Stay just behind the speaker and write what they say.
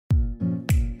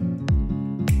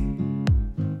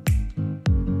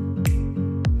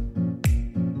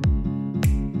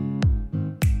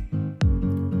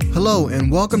Hello,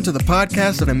 and welcome to the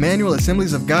podcast of Emmanuel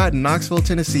Assemblies of God in Knoxville,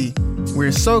 Tennessee.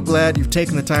 We're so glad you've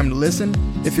taken the time to listen.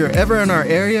 If you're ever in our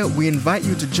area, we invite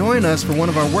you to join us for one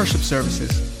of our worship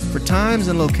services. For times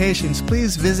and locations,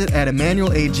 please visit at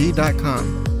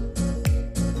emmanuelag.com.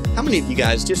 How many of you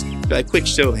guys, just a quick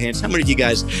show of hands, how many of you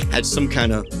guys had some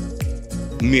kind of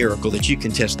miracle that you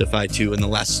can testify to in the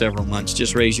last several months?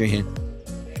 Just raise your hand.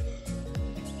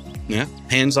 Yeah,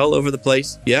 hands all over the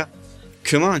place. Yeah.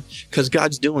 Come on, because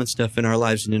God's doing stuff in our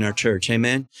lives and in our church.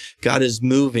 Amen. God is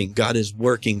moving. God is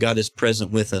working. God is present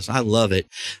with us. I love it.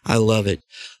 I love it.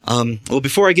 Well,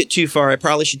 before I get too far, I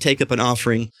probably should take up an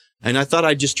offering. And I thought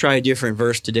I'd just try a different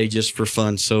verse today just for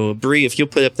fun. So, Bree, if you'll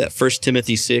put up that 1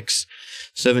 Timothy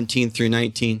 6:17 through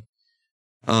 19.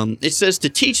 It says to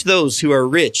teach those who are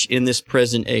rich in this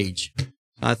present age.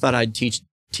 I thought I'd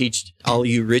teach all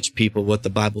you rich people what the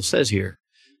Bible says here.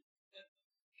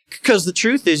 Because the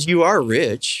truth is you are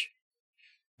rich.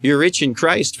 You're rich in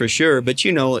Christ for sure. But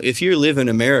you know, if you live in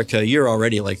America, you're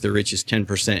already like the richest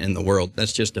 10% in the world.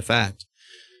 That's just a fact.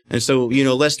 And so, you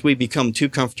know, lest we become too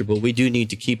comfortable, we do need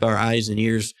to keep our eyes and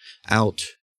ears out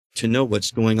to know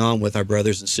what's going on with our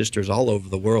brothers and sisters all over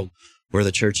the world where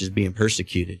the church is being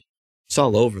persecuted. It's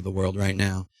all over the world right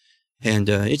now. And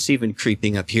it's even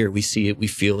creeping up here. We see it. We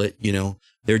feel it. You know,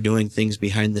 they're doing things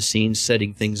behind the scenes,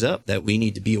 setting things up that we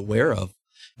need to be aware of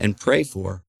and pray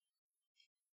for.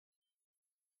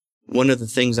 One of the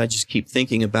things I just keep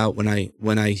thinking about when I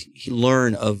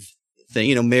learn of,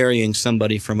 marrying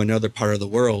somebody from another part of the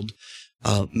world,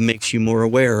 makes you more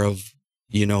aware of,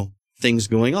 things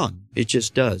going on. It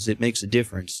just does. It makes a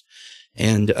difference.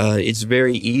 And it's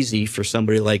very easy for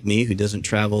somebody like me who doesn't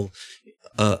travel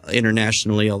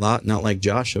internationally a lot, not like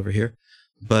Josh over here,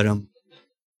 but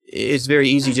it's very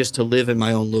easy just to live in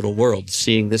my own little world,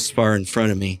 seeing this far in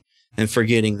front of me and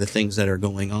forgetting the things that are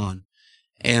going on.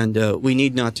 And we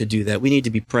need not to do that. We need to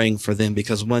be praying for them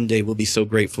because one day we'll be so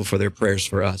grateful for their prayers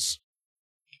for us.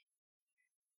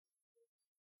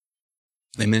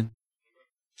 Amen.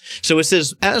 So it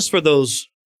says, as for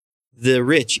the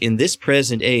rich in this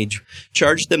present age,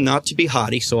 charge them not to be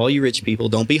haughty. So all you rich people,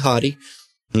 don't be haughty.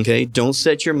 Okay. Don't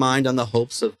set your mind on the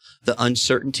hopes of the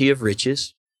uncertainty of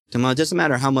riches. Come on. It doesn't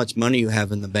matter how much money you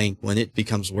have in the bank. When it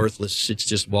becomes worthless, it's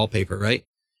just wallpaper, right?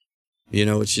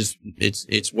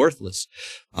 It's worthless.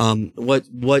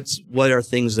 What are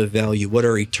things of value? What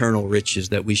are eternal riches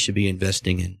that we should be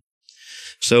investing in?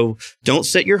 So don't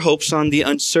set your hopes on the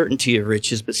uncertainty of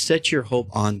riches, but set your hope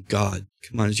on God.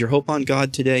 Come on. Is your hope on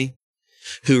God today?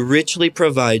 Who richly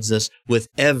provides us with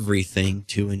everything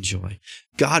to enjoy.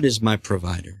 God is my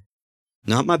provider,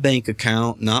 not my bank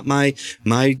account, not my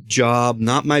job,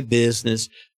 not my business.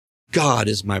 God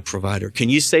is my provider. Can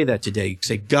you say that today?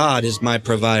 Say, God is my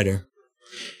provider.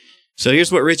 So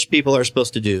here's what rich people are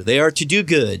supposed to do. They are to do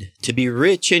good, to be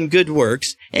rich in good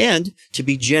works, and to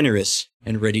be generous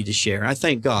and ready to share. I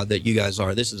thank God that you guys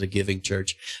are. This is a giving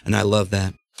church, and I love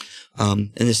that. And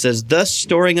it says, thus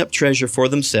storing up treasure for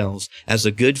themselves as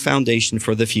a good foundation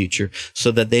for the future,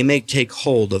 so that they may take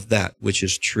hold of that which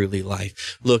is truly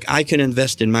life. Look, I can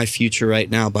invest in my future right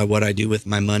now by what I do with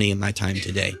my money and my time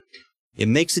today. It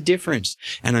makes a difference.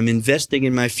 And I'm investing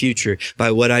in my future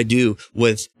by what I do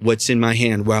with what's in my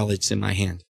hand while it's in my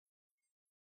hand.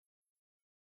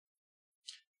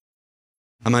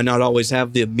 I might not always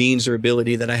have the means or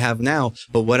ability that I have now,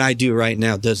 but what I do right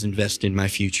now does invest in my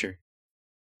future.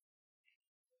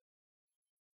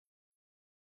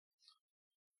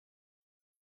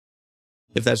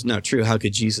 If that's not true, how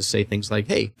could Jesus say things like,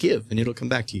 hey, give and it'll come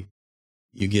back to you?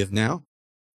 You give now.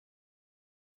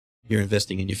 You're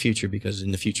investing in your future because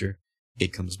in the future,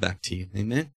 it comes back to you.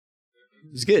 Amen.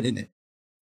 It's good, isn't it?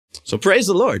 So praise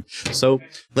the Lord. So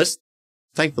let's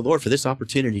thank the Lord for this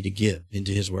opportunity to give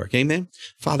into his work. Amen.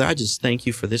 Father, I just thank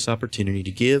you for this opportunity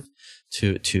to give,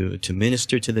 to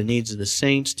minister to the needs of the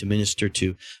saints, to minister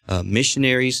to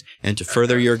missionaries, and to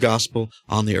further your gospel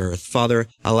on the earth. Father,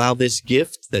 allow this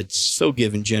gift that's so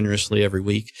given generously every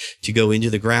week to go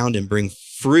into the ground and bring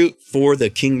fruit for the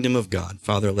kingdom of God.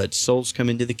 Father, let souls come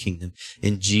into the kingdom.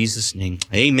 In Jesus' name,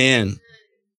 amen.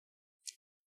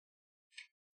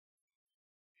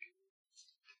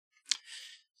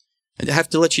 I have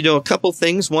to let you know a couple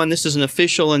things. One, this is an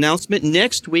official announcement.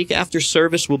 Next week after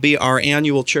service will be our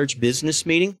annual church business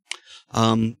meeting.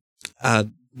 What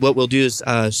we'll do is,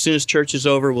 as soon as church is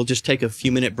over, we'll just take a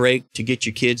few-minute break to get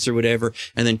your kids or whatever,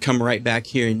 and then come right back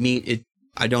here and meet.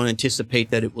 I don't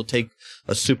anticipate that it will take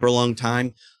a super long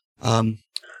time.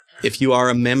 If you are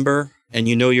a member and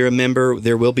you know you're a member,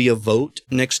 there will be a vote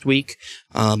next week.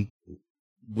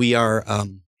 We are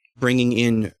bringing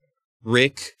in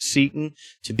Rick Seaton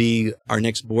to be our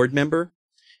next board member.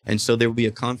 And so there will be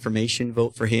a confirmation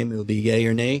vote for him. It will be yay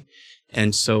or nay.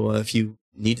 And so if you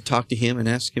need to talk to him and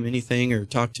ask him anything or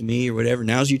talk to me or whatever,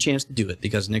 now's your chance to do it,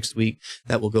 because next week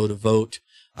that will go to vote.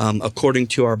 According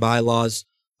to our bylaws,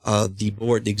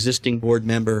 the existing board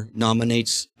member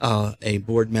nominates a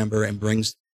board member and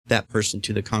brings that person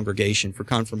to the congregation for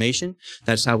confirmation.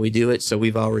 That's how we do it. So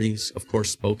we've already, of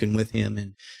course, spoken with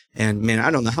him. And man,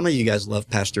 I don't know how many of you guys love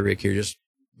Pastor Rick here. Just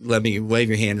let me wave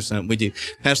your hand or something. We do.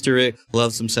 Pastor Rick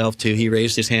loves himself too. He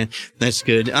raised his hand. That's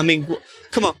good. I mean,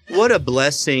 come on. What a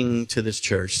blessing to this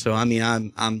church. So, I mean,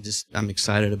 I'm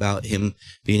excited about him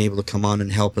being able to come on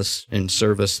and help us and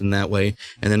serve us in that way.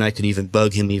 And then I could even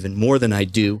bug him even more than I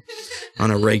do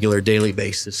on a regular daily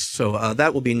basis. So,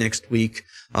 that will be next week.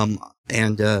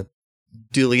 And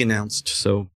duly announced.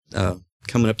 So,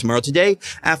 coming up tomorrow. Today,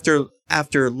 after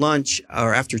lunch,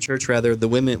 or after church rather,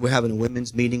 we're having a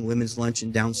women's meeting, women's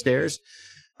luncheon downstairs.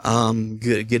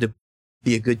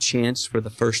 Be a good chance for the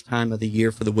first time of the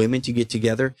year for the women to get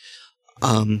together.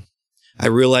 I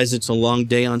realize it's a long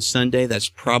day on Sunday. That's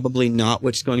probably not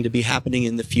what's going to be happening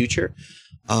in the future.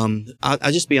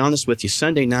 I'll just be honest with you.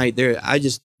 Sunday night,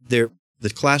 the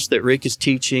class that Rick is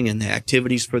teaching and the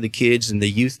activities for the kids and the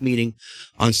youth meeting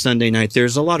on Sunday night,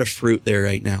 there's a lot of fruit there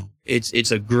right now.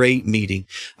 It's a great meeting.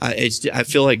 I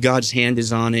feel like God's hand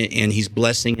is on it and he's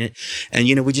blessing it. And,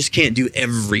 we just can't do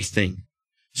everything.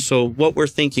 So what we're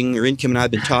thinking, or Kim and I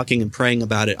have been talking and praying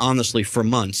about it, honestly, for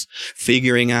months,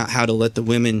 figuring out how to let the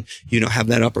women, have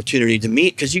that opportunity to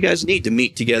meet, because you guys need to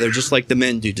meet together, just like the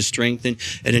men do, to strengthen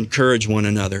and encourage one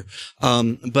another.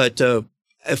 But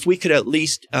if we could at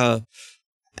least,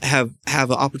 have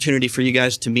an opportunity for you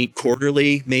guys to meet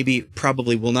quarterly.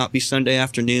 Probably will not be Sunday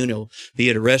afternoon. It'll be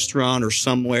at a restaurant or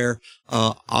somewhere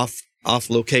off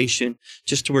location,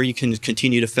 just to where you can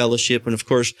continue to fellowship and, of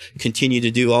course, continue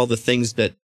to do all the things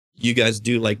that you guys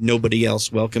do like nobody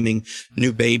else, welcoming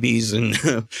new babies and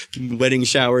wedding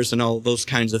showers and all those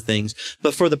kinds of things.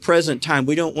 But for the present time,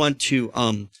 we don't want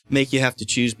to make you have to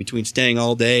choose between staying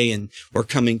all day or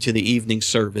coming to the evening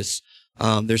service.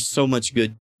 There's so much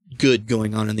good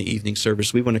going on in the evening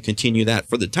service. We want to continue that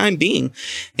for the time being.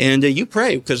 And you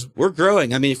pray, because we're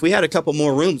growing. I mean, if we had a couple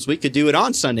more rooms, we could do it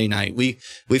on Sunday night.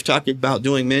 We've talked about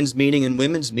doing men's meeting and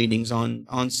women's meetings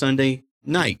on Sunday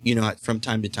night, from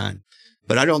time to time.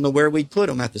 But I don't know where we'd put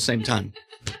them at the same time.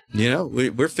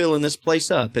 We're filling this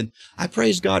place up. And I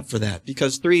praise God for that,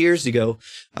 because 3 years ago,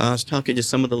 I was talking to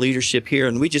some of the leadership here,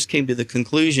 and we just came to the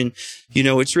conclusion,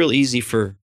 it's real easy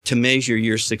to measure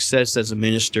your success as a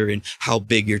minister and how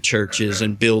big your church is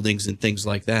and buildings and things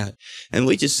like that. And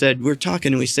we just said, we're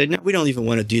talking and we said, no, we don't even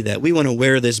want to do that. We want to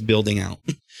wear this building out.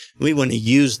 We want to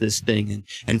use this thing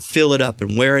and fill it up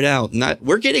and wear it out. And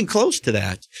we're getting close to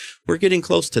that. We're getting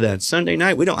close to that. Sunday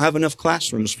night, we don't have enough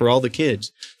classrooms for all the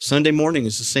kids. Sunday morning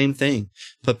is the same thing.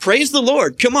 But praise the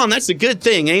Lord. Come on, that's a good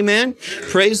thing. Amen.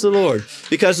 Praise the Lord.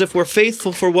 Because if we're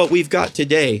faithful for what we've got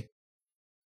today,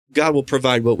 God will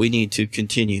provide what we need to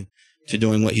continue to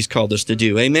doing what he's called us to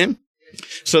do. Amen.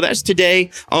 So that's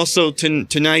today. Also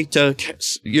tonight,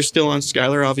 you're still on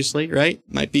Skylar, obviously, right?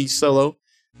 Might be solo,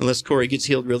 unless Corey gets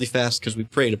healed really fast, because we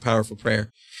prayed a powerful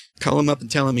prayer. Call him up and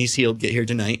tell him he's healed. Get here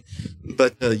tonight.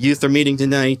 But youth are meeting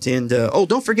tonight. And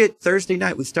don't forget, Thursday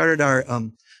night, we started our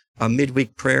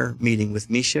midweek prayer meeting with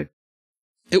Misha.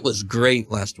 It was great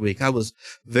last week. I was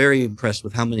very impressed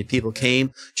with how many people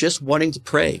came just wanting to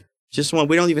pray.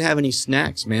 We don't even have any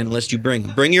snacks, man, unless you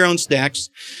bring your own snacks,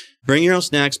 bring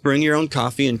your own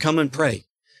coffee, and come and pray.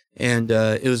 And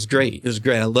it was great. It was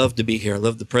great. I loved to be here. I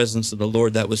loved the presence of the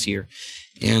Lord that was here.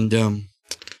 And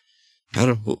I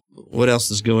don't know what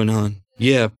else is going on.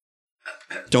 Yeah.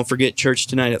 Don't forget church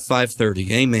tonight at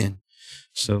 5:30. Amen.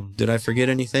 So did I forget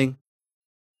anything?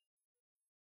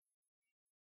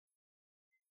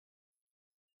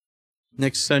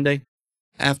 Next Sunday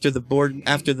after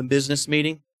the business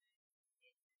meeting?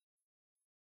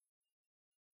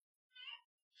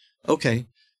 Okay.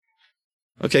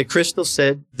 Crystal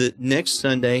said that next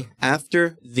Sunday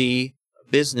after the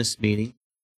business meeting,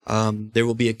 there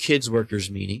will be a kids workers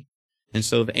meeting. And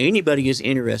so if anybody is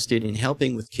interested in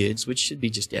helping with kids, which should be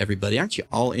just everybody, aren't you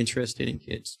all interested in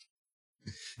kids?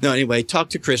 No, anyway, talk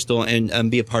to Crystal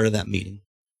and be a part of that meeting.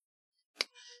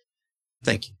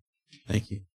 Thank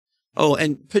you. Oh,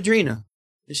 and Padrina,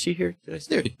 is she here?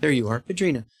 There you are,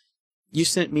 Padrina.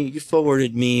 You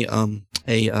forwarded me an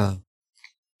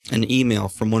email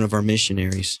from one of our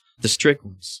missionaries, the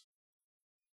Stricklands.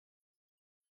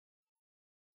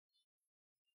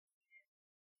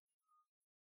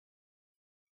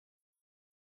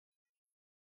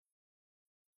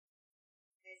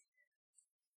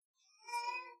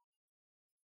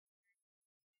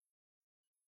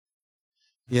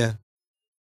 Yeah.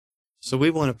 So we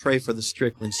want to pray for the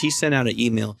Stricklands. He sent out an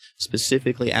email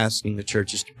specifically asking the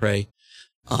churches to pray.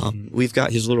 We've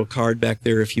got his little card back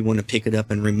there if you want to pick it up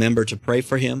and remember to pray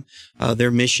for him.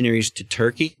 They're missionaries to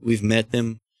Turkey. We've met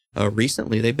them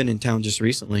recently. They've been in town just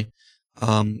recently.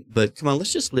 But come on,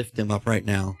 let's just lift them up right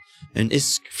now. And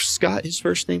is Scott his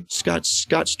first name? Scott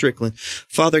Strickland.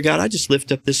 Father God, I just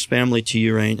lift up this family to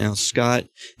you right now. Scott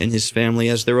and his family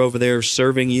as they're over there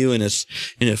serving you in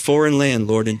a foreign land,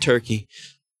 Lord, in Turkey.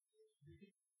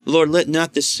 Lord, let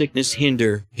not this sickness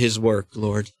hinder his work,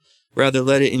 Lord. Rather,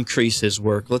 let it increase his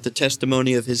work. Let the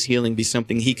testimony of his healing be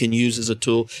something he can use as a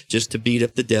tool just to beat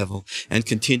up the devil and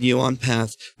continue on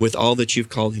path with all that you've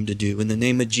called him to do. In the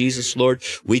name of Jesus, Lord,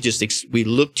 we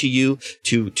look to you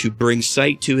to bring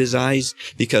sight to his eyes,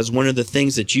 because one of the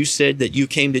things that you said that you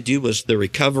came to do was the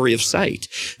recovery of sight.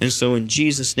 And so in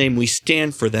Jesus' name, we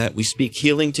stand for that. We speak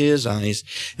healing to his eyes,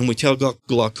 and we tell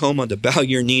glaucoma to bow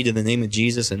your knee to the name of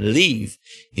Jesus and leave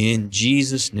in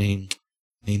Jesus' name.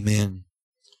 Amen.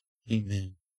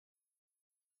 Amen.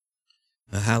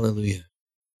 Hallelujah.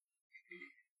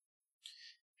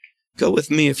 Go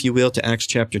with me, if you will, to Acts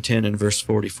chapter 10 and verse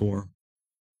 44.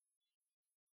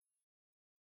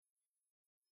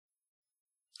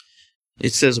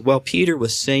 It says, while Peter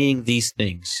was saying these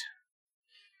things,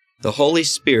 the Holy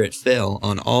Spirit fell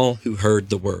on all who heard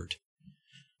the word.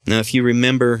 Now, if you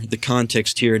remember the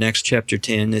context here in Acts chapter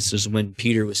 10, this is when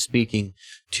Peter was speaking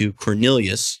to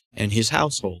Cornelius and his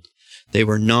household. They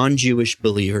were non-Jewish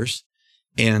believers,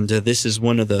 and this is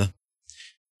the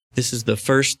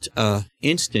first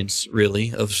instance,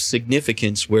 really, of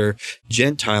significance where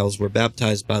Gentiles were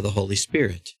baptized by the Holy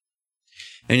Spirit.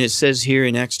 And it says here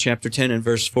in Acts chapter 10 and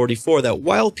verse 44 that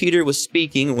while Peter was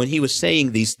speaking, when he was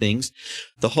saying these things,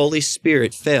 the Holy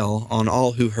Spirit fell on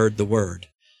all who heard the word.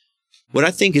 What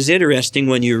I think is interesting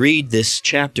when you read this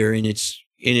chapter in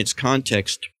its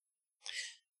context,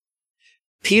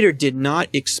 Peter did not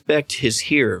expect his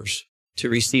hearers to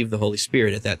receive the Holy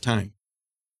Spirit at that time.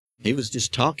 He was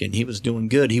just talking. He was doing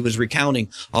good. He was recounting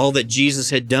all that Jesus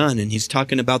had done, and he's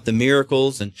talking about the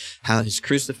miracles and how his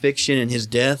crucifixion and his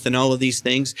death and all of these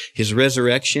things, his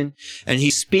resurrection, and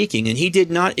he's speaking, and he did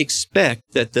not expect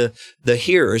that the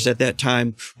hearers at that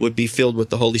time would be filled with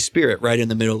the Holy Spirit right in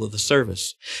the middle of the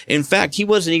service. In fact, he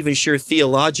wasn't even sure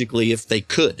theologically if they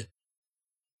could.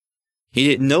 He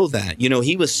didn't know that.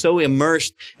 He was so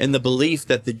immersed in the belief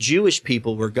that the Jewish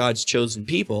people were God's chosen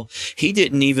people. He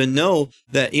didn't even know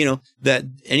that, that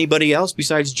anybody else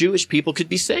besides Jewish people could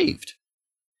be saved.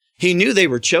 He knew they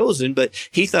were chosen, but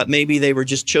he thought maybe they were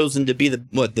just chosen to be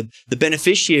the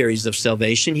beneficiaries of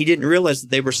salvation. He didn't realize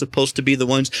that they were supposed to be the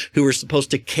ones who were supposed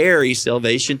to carry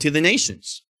salvation to the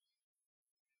nations.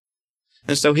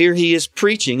 And so here he is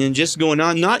preaching and just going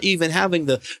on, not even having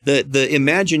the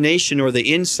imagination or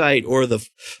the insight or the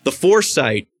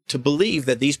foresight to believe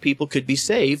that these people could be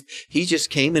saved. He just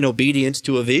came in obedience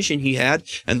to a vision he had,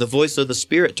 and the voice of the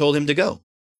Spirit told him to go.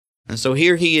 And so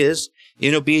here he is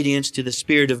in obedience to the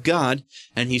Spirit of God,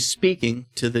 and he's speaking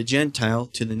to the Gentile,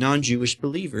 to the non-Jewish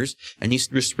believers, and he's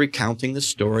just recounting the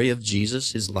story of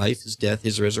Jesus, his life, his death,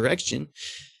 his resurrection.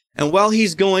 And while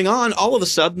he's going on, all of a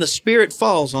sudden, the Spirit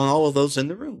falls on all of those in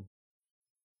the room.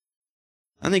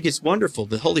 I think it's wonderful.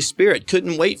 The Holy Spirit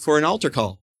couldn't wait for an altar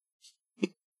call.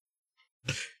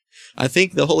 I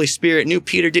think the Holy Spirit knew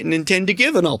Peter didn't intend to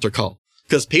give an altar call,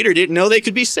 because Peter didn't know they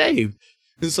could be saved.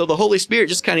 And so the Holy Spirit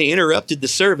just kind of interrupted the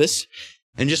service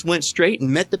and just went straight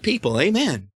and met the people.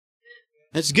 Amen.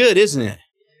 That's good, isn't it?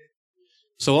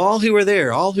 So all who were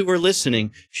there, all who were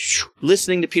listening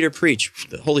to Peter preach,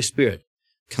 the Holy Spirit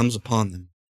comes upon them.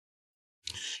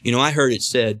 I heard it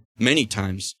said many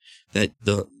times that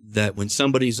when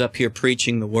somebody's up here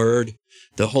preaching the word,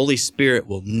 the Holy Spirit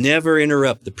will never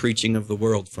interrupt the preaching of the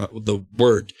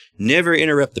word, never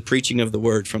interrupt the preaching of the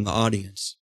word from the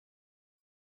audience.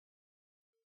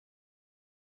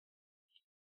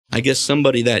 I guess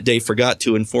somebody that day forgot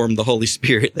to inform the Holy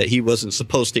Spirit that he wasn't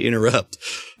supposed to interrupt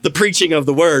the preaching of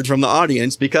the word from the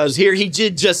audience, because here he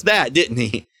did just that, didn't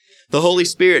he? The Holy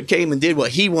Spirit came and did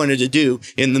what he wanted to do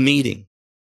in the meeting.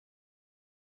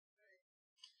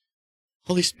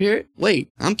 Holy Spirit, wait,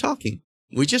 I'm talking.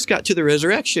 We just got to the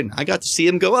resurrection. I got to see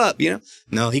him go up,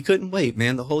 No, he couldn't wait,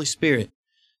 man. The Holy Spirit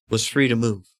was free to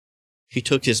move. He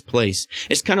took his place.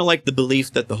 It's kind of like the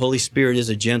belief that the Holy Spirit is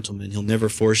a gentleman. He'll never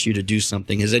force you to do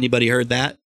something. Has anybody heard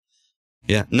that?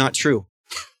 Yeah, not true.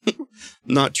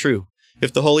 Not true.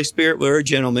 If the Holy Spirit were a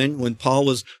gentleman, when Paul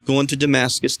was going to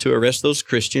Damascus to arrest those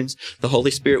Christians, the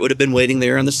Holy Spirit would have been waiting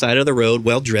there on the side of the road,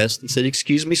 well dressed, and said,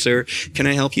 "Excuse me, sir, can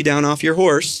I help you down off your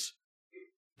horse?"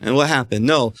 And what happened?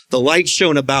 No, the light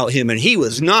shone about him and he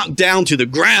was knocked down to the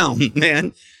ground,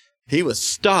 man. He was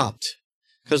stopped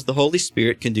because the Holy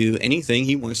Spirit can do anything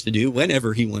he wants to do,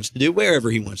 whenever he wants to do,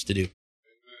 wherever he wants to do.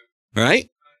 Right?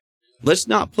 Let's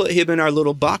not put him in our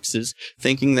little boxes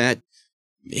thinking that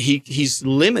he's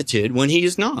limited when he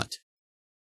is not.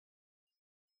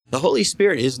 The Holy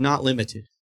Spirit is not limited.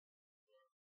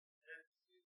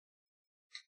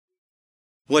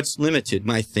 What's limited?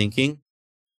 My thinking,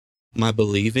 my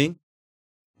believing,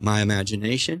 my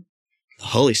imagination. The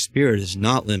Holy Spirit is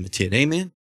not limited.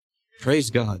 Amen? Praise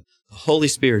God. The Holy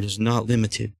Spirit is not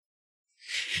limited.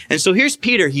 And so here's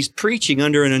Peter. He's preaching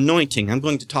under an anointing. I'm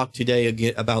going to talk today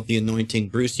again about the anointing.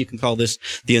 Bruce, you can call this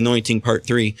the anointing part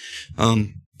 3.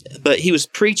 But he was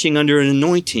preaching under an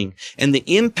anointing, and the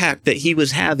impact that he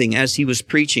was having as he was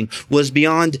preaching was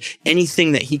beyond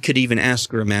anything that he could even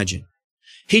ask or imagine.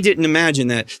 He didn't imagine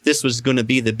that this was going to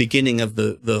be the beginning of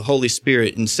the Holy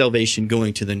Spirit and salvation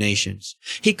going to the nations.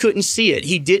 He couldn't see it.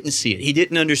 He didn't see it. He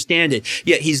didn't understand it.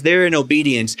 Yet he's there in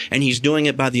obedience, and he's doing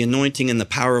it by the anointing and the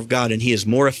power of God, and he is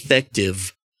more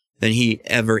effective than he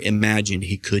ever imagined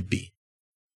he could be.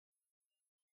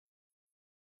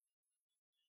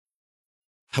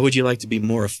 How would you like to be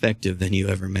more effective than you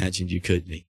ever imagined you could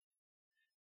be?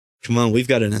 Come on, we've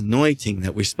got an anointing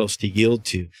that we're supposed to yield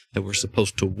to, that we're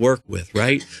supposed to work with,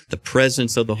 right? The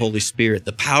presence of the Holy Spirit,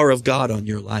 the power of God on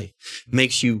your life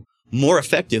makes you more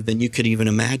effective than you could even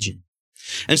imagine.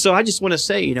 And so I just want to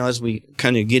say, as we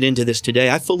kind of get into this today,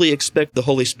 I fully expect the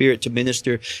Holy Spirit to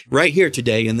minister right here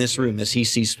today in this room as he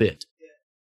sees fit.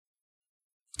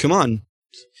 Come on.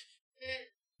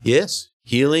 Yes,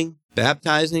 healing,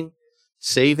 baptizing,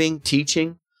 saving,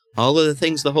 teaching. All of the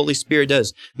things the Holy Spirit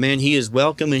does. Man, he is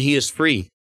welcome and he is free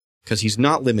because he's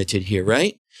not limited here,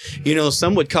 right?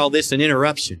 Some would call this an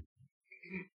interruption.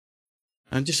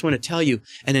 I just want to tell you,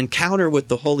 an encounter with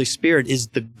the Holy Spirit is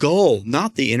the goal,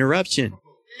 not the interruption.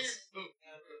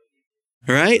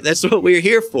 Right? That's what we're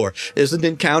here for, is an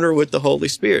encounter with the Holy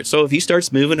Spirit. So if he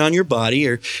starts moving on your body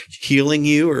or healing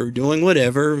you or doing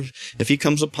whatever, if he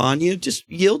comes upon you, just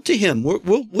yield to him.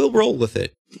 We'll roll with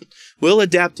it. We'll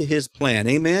adapt to his plan.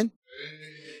 Amen?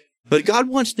 But God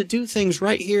wants to do things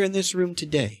right here in this room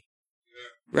today.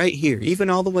 Right here, even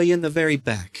all the way in the very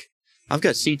back. I've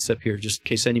got seats up here just in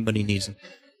case anybody needs them.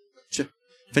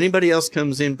 If anybody else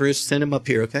comes in, Bruce, send them up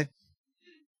here, okay?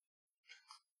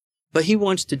 But he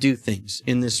wants to do things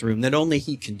in this room that only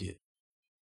he can do.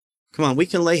 Come on, we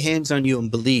can lay hands on you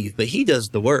and believe, but he does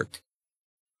the work.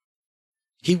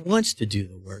 He wants to do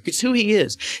the work. It's who he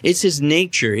is. It's his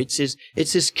nature. It's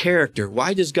his character.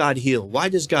 Why does God heal? Why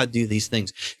does God do these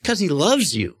things? Because he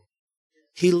loves you.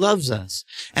 He loves us.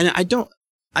 And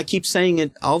I keep saying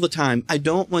it all the time. I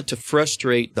don't want to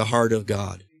frustrate the heart of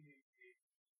God.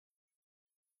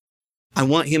 I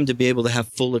want him to be able to have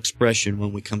full expression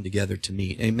when we come together to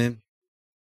meet. Amen.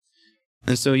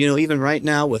 And so, even right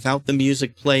now, without the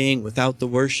music playing, without the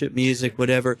worship music,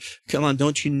 whatever, come on,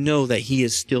 don't you know that he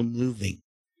is still moving?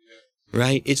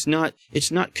 Right? It's not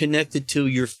connected to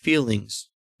your feelings.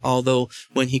 Although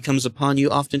when he comes upon you,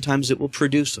 oftentimes it will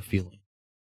produce a feeling.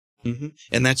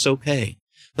 And that's okay.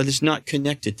 But it's not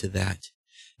connected to that.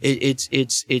 It's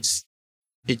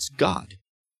God.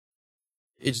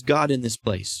 It's God in this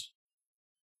place.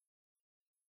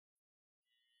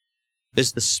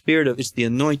 It's the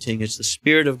anointing. It's the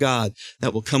Spirit of God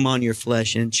that will come on your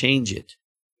flesh and change it.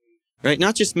 Right?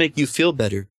 Not just make you feel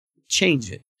better, change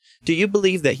it. Do you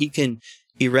believe that he can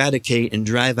eradicate and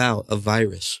drive out a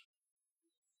virus?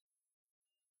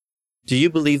 Do you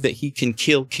believe that he can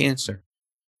kill cancer?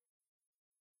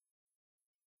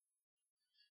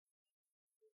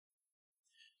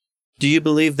 Do you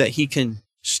believe that he can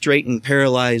straighten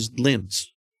paralyzed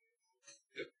limbs?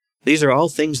 These are all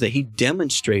things that he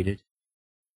demonstrated,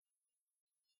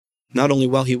 not only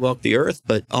while he walked the earth,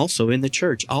 but also in the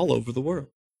church all over the world.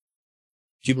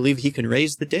 Do you believe he can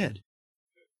raise the dead?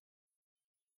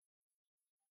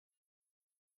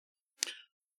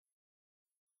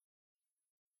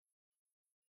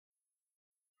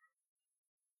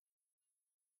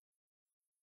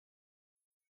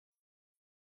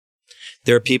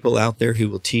 There are people out there who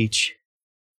will teach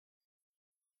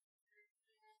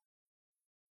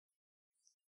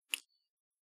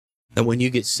that when you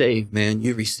get saved, man,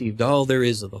 you received all there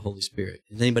is of the Holy Spirit.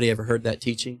 Has anybody ever heard that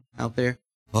teaching out there?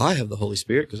 Well, I have the Holy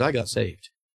Spirit because I got saved.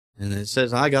 And it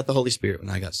says I got the Holy Spirit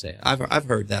when I got saved. I've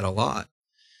heard that a lot.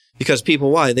 Because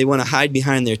people, why? They want to hide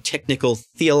behind their technical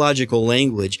theological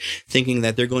language, thinking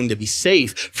that they're going to be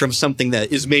safe from something that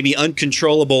is maybe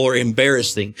uncontrollable or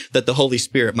embarrassing that the Holy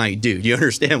Spirit might do. Do you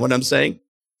understand what I'm saying?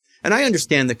 And I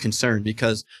understand the concern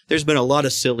because there's been a lot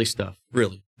of silly stuff,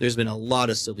 really. There's been a lot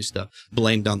of silly stuff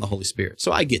blamed on the Holy Spirit.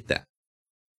 So I get that.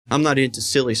 I'm not into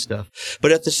silly stuff.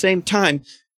 But at the same time,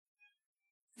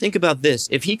 think about this.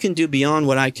 If he can do beyond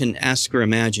what I can ask or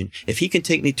imagine, if he can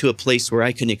take me to a place where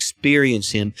I can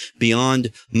experience him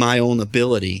beyond my own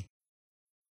ability,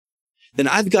 then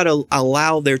I've got to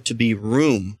allow there to be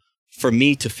room for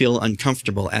me to feel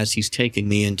uncomfortable as he's taking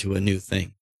me into a new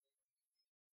thing.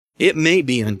 It may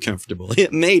be uncomfortable.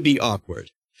 It may be awkward.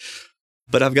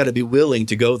 But I've got to be willing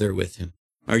to go there with him.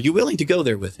 Are you willing to go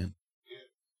there with him?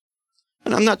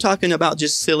 And I'm not talking about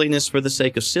just silliness for the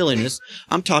sake of silliness.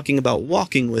 I'm talking about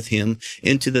walking with him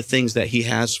into the things that he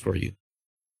has for you.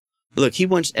 Look, he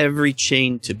wants every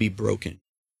chain to be broken.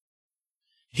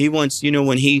 He wants,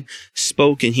 when he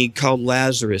spoke and he called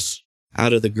Lazarus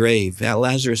out of the grave, that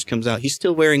Lazarus comes out, he's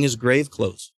still wearing his grave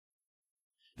clothes.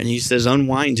 And he says,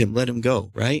 unwind him, let him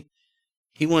go, right?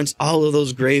 He wants all of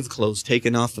those grave clothes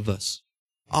taken off of us.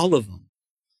 All of them.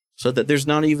 So that there's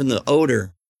not even the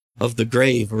odor of the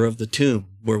grave or of the tomb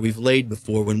where we've laid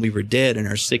before when we were dead in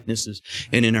our sicknesses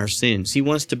and in our sins. He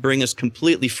wants to bring us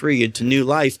completely free into new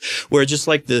life where just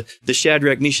like the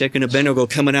Shadrach, Meshach, and Abednego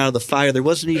coming out of the fire, there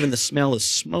wasn't even the smell of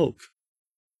smoke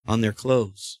on their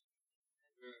clothes.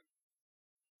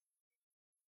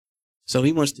 So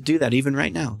he wants to do that even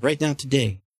right now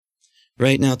today.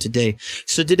 Right now, today.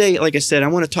 So today, like I said, I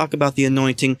want to talk about the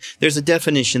anointing. There's a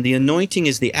definition. The anointing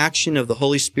is the action of the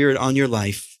Holy Spirit on your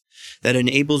life that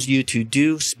enables you to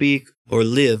do, speak, or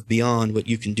live beyond what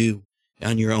you can do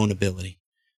on your own ability.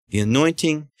 The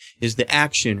anointing is the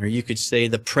action, or you could say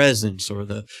the presence, or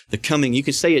the coming. You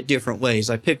could say it different ways.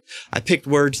 I picked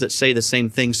words that say the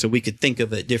same thing so we could think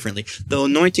of it differently. The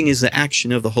anointing is the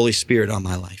action of the Holy Spirit on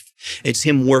my life. It's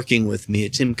him working with me.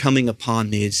 It's him coming upon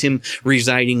me. It's him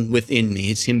residing within me.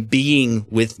 It's him being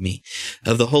with me.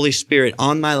 Of the Holy Spirit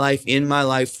on my life, in my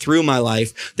life, through my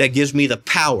life, that gives me the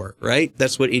power, right?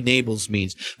 That's what enables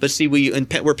means. But see, we're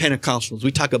Pentecostals. We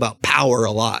talk about power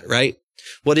a lot, right?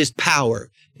 What is power?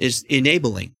 It's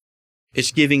enabling.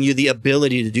 It's giving you the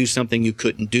ability to do something you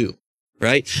couldn't do,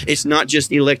 right? It's not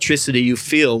just electricity you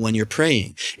feel when you're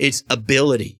praying. It's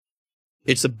ability.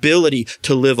 It's ability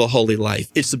to live a holy life.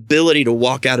 It's ability to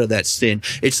walk out of that sin.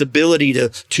 It's ability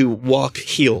to walk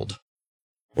healed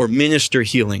or minister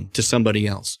healing to somebody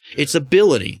else. It's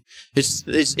ability.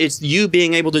 It's you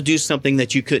being able to do something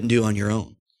that you couldn't do on your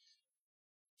own.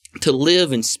 To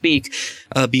live and speak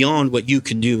beyond what you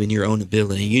can do in your own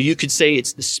ability. You could say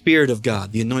it's the Spirit of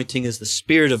God. The anointing is the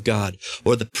Spirit of God,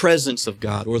 or the presence of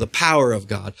God, or the power of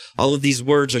God. All of these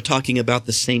words are talking about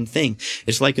the same thing.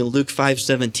 It's like in Luke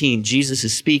 5:17, Jesus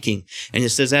is speaking, and it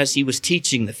says, as he was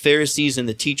teaching, the Pharisees and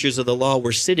the teachers of the law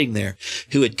were sitting there,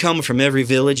 who had come from every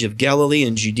village of Galilee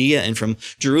and Judea and from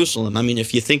Jerusalem. I mean,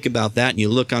 if you think about that and you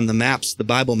look on the maps, the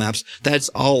Bible maps, that's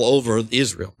all over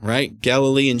Israel, right?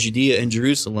 Galilee and Judea and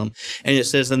Jerusalem. And it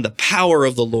says, and the power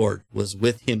of the Lord was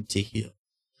with him to heal.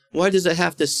 Why does it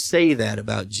have to say that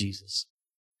about Jesus?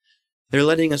 They're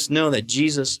letting us know that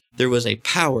Jesus, there was a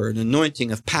power, an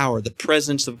anointing of power, the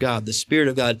presence of God, the Spirit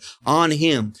of God on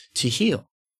him to heal.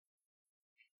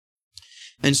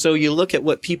 And so you look at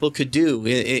what people could do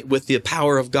with the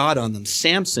power of God on them.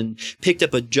 Samson picked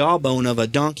up a jawbone of a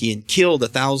donkey and killed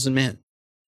 1,000 men.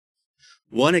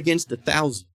 1 against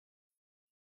 1,000.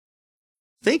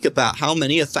 Think about how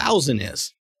many 1,000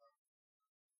 is.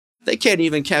 They can't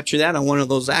even capture that on one of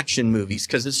those action movies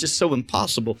because it's just so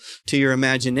impossible to your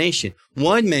imagination.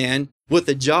 One man with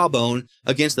a jawbone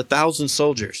against 1,000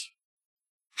 soldiers.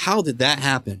 How did that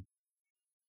happen?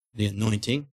 The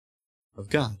anointing of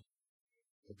God.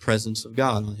 The presence of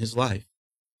God on his life.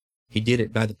 He did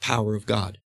it by the power of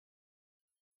God.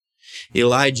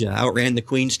 Elijah outran the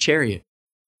queen's chariot.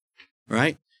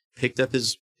 Right? Picked up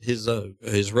his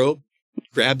robe.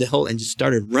 Grabbed the hoe and just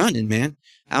started running, man.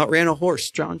 Outran a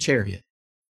horse-drawn chariot.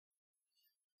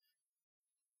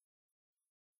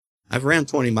 I've ran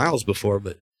 20 miles before,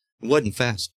 but it wasn't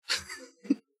fast.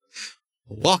 A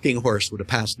walking horse would have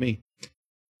passed me.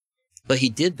 But he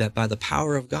did that by the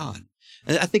power of God.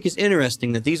 And I think it's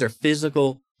interesting that these are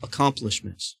physical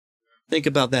accomplishments. Think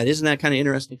about that. Isn't that kind of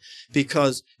interesting?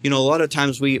 Because, a lot of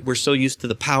times we're so used to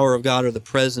the power of God or the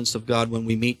presence of God when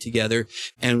we meet together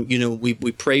and, we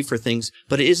pray for things.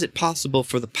 But is it possible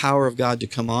for the power of God to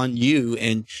come on you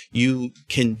and you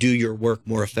can do your work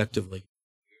more effectively?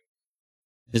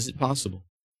 Is it possible?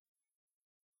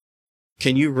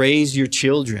 Can you raise your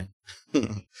children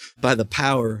by the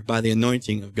power, by the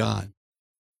anointing of God?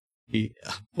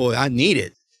 Boy, I need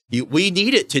it. We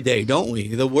need it today, don't we?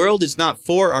 The world is not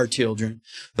for our children.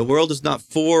 The world is not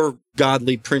for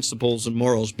godly principles and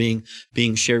morals being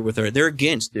shared with her. They're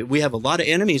against it. We have a lot of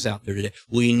enemies out there today.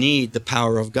 We need the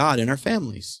power of God in our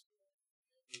families.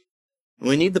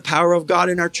 We need the power of God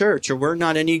in our church, or we're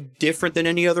not any different than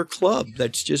any other club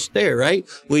that's just there, right?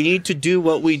 We need to do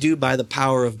what we do by the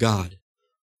power of God.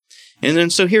 And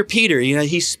then so here Peter,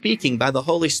 he's speaking by the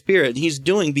Holy Spirit. He's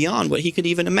doing beyond what he could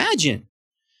even imagine.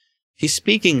 He's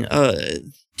speaking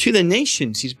to the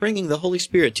nations. He's bringing the Holy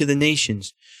Spirit to the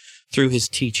nations through his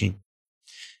teaching.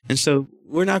 And so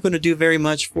we're not going to do very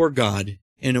much for God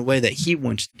in a way that he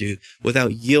wants to do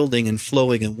without yielding and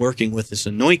flowing and working with this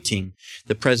anointing,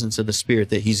 the presence of the Spirit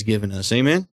that he's given us.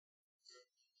 Amen?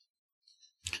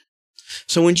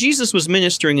 So when Jesus was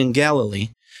ministering in Galilee,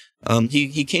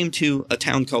 he came to a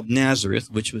town called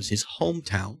Nazareth, which was his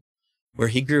hometown, where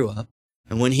he grew up.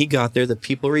 And when he got there, the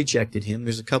people rejected him.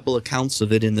 There's a couple accounts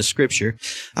of it in the scripture.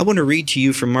 I want to read to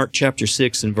you from Mark chapter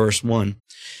 6 and verse 1.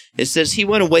 It says, he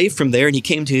went away from there and he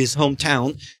came to his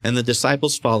hometown, and the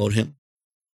disciples followed him.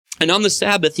 And on the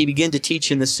Sabbath, he began to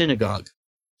teach in the synagogue.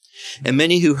 And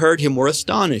many who heard him were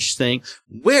astonished, saying,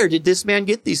 where did this man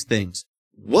get these things?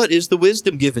 What is the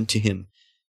wisdom given to him?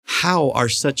 How are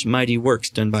such mighty works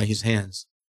done by his hands?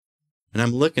 And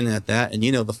I'm looking at that, and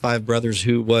the 5 brothers,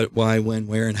 who, what, why, when,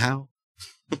 where, and how.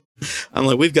 I'm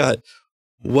like, we've got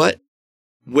what,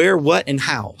 where, what, and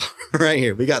how right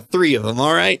here. We got 3 of them,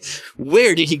 all right?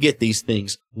 Where did he get these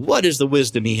things? What is the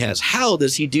wisdom he has? How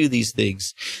does he do these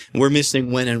things? We're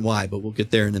missing when and why, but we'll get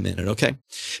there in a minute, okay?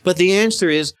 But the answer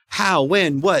is how,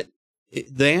 when, what?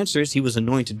 The answer is he was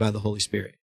anointed by the Holy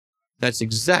Spirit. That's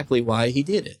exactly why he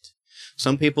did it.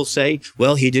 Some people say,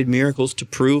 well, he did miracles to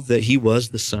prove that he was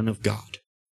the Son of God.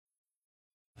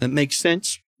 That makes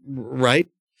sense, right?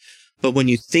 But when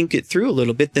you think it through a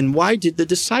little bit, then why did the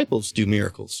disciples do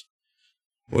miracles?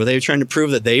 Were they trying to prove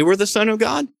that they were the Son of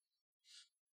God?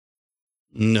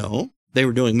 No, they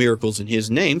were doing miracles in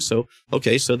his name. So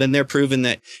then they're proving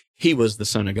that he was the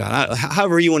Son of God.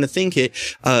 However you want to think it,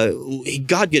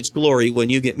 God gets glory when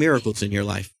you get miracles in your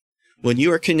life. When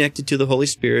you are connected to the Holy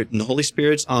Spirit and the Holy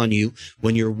Spirit's on you,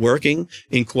 when you're working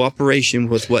in cooperation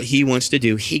with what he wants to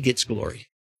do, he gets glory.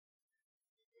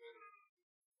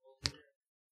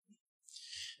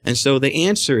 And so the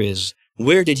answer is,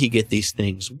 where did he get these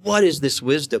things? What is this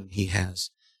wisdom he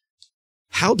has?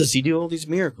 How does he do all these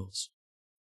miracles?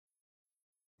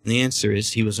 And the answer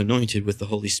is, he was anointed with the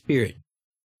Holy Spirit.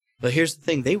 But here's the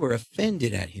thing, they were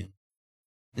offended at him.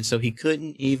 And so he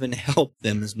couldn't even help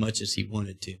them as much as he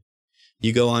wanted to.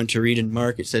 You go on to read in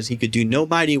Mark, it says he could do no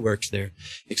mighty works there,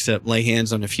 except lay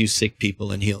hands on a few sick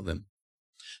people and heal them.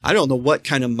 I don't know what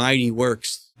kind of mighty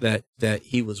works that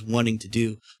he was wanting to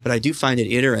do, but I do find it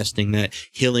interesting that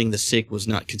healing the sick was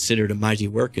not considered a mighty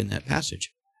work in that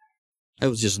passage. It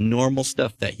was just normal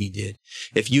stuff that he did.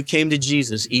 If you came to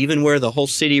Jesus, even where the whole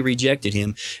city rejected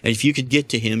him, and if you could get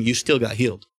to him, you still got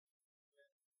healed.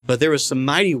 But there was some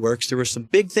mighty works, there were some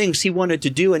big things he wanted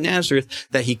to do in Nazareth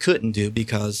that he couldn't do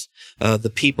because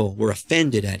the people were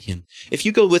offended at him. If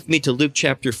you go with me to Luke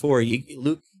chapter 4,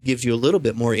 Luke gives you a little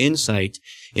bit more insight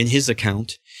in his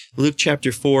account. Luke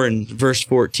chapter 4 and verse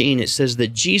 14, it says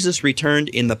that Jesus returned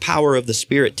in the power of the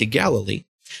Spirit to Galilee.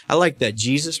 I like that.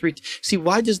 See,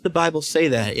 why does the Bible say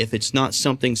that if it's not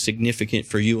something significant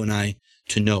for you and I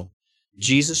to know?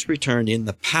 Jesus returned in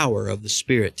the power of the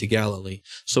Spirit to Galilee.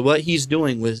 So what he's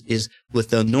doing is with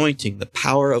the anointing, the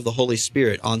power of the Holy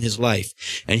Spirit on his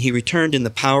life. And he returned in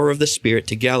the power of the Spirit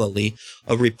to Galilee.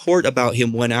 A report about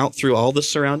him went out through all the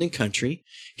surrounding country.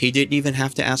 He didn't even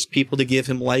have to ask people to give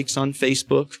him likes on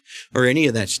Facebook or any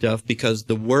of that stuff because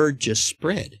the word just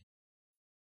spread.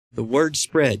 The word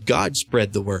spread. God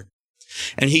spread the word.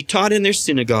 And he taught in their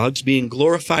synagogues, being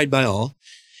glorified by all.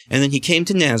 And then he came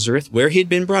to Nazareth, where he had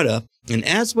been brought up. And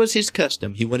as was his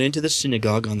custom, he went into the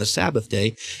synagogue on the Sabbath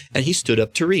day, and he stood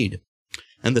up to read.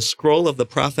 And the scroll of the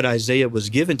prophet Isaiah was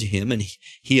given to him, and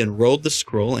he unrolled the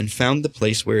scroll and found the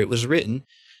place where it was written,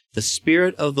 "The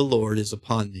Spirit of the Lord is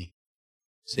upon me."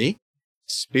 See?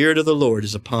 The Spirit of the Lord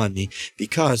is upon me,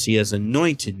 because he has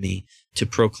anointed me to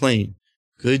proclaim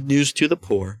good news to the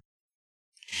poor.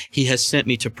 He has sent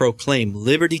me to proclaim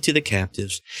liberty to the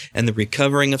captives and the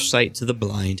recovering of sight to the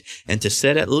blind, and to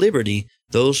set at liberty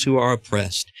those who are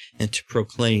oppressed, and to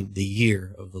proclaim the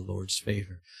year of the Lord's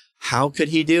favor. How could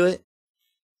he do it?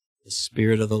 The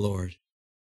Spirit of the Lord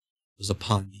was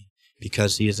upon me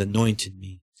because he has anointed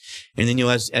me. And then,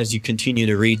 as you continue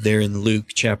to read there in Luke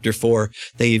chapter 4,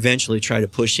 they eventually try to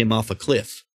push him off a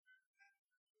cliff.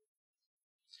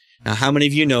 Now, how many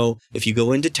of you know if you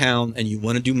go into town and you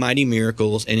want to do mighty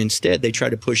miracles and instead they try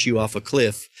to push you off a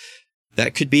cliff,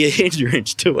 that could be a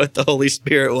hindrance to what the Holy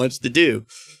Spirit wants to do?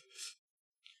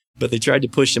 But they tried to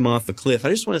push him off a cliff. I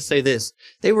just want to say this.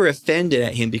 They were offended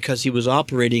at him because he was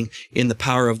operating in the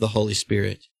power of the Holy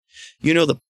Spirit. You know,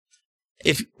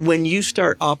 when you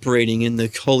start operating in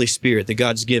the Holy Spirit that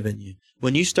God's given you,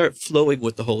 when you start flowing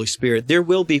with the Holy Spirit, there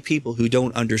will be people who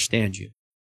don't understand you.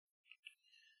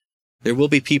 There will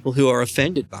be people who are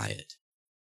offended by it.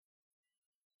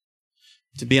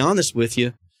 To be honest with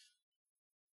you,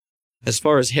 as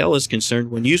far as hell is concerned,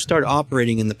 when you start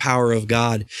operating in the power of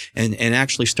God and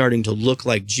actually starting to look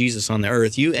like Jesus on the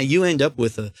earth, you end up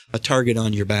with a target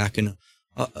on your back and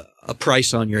a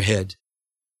price on your head.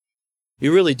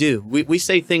 You really do. We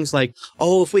say things like,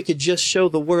 oh, if we could just show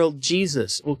the world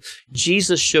Jesus. Well,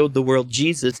 Jesus showed the world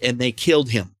Jesus and they killed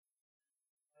him.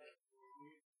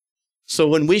 So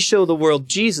when we show the world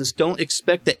Jesus, don't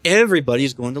expect that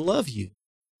everybody's going to love you.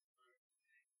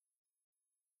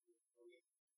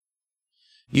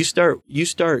 You start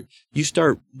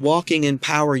walking in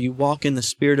power. You walk in the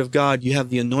Spirit of God. You have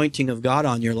the anointing of God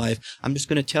on your life. I'm just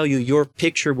going to tell you, your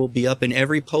picture will be up in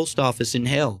every post office in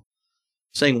hell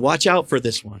saying, watch out for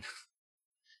this one.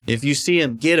 If you see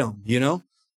him, get him, you know?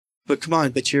 But come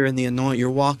on, but you're in the anointing.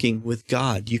 You're walking with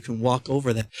God. You can walk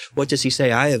over that. What does he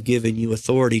say? I have given you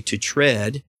authority to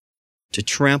tread, to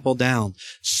trample down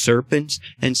serpents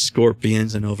and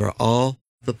scorpions and over all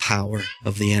the power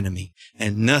of the enemy,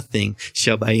 and nothing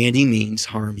shall by any means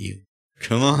harm you.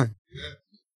 Come on.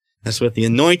 That's what the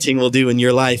anointing will do in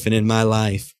your life and in my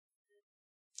life.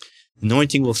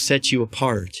 Anointing will set you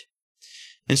apart.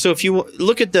 And so if you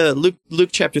look at the Luke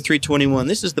chapter 3:21,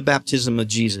 this is the baptism of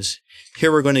Jesus.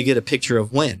 Here we're going to get a picture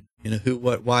of when. You know, who,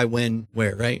 what, why, when,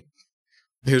 where, right?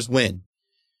 Here's when.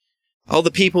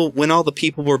 When all the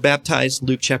people were baptized,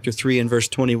 Luke chapter 3 and verse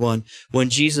 21, when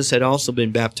Jesus had also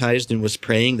been baptized and was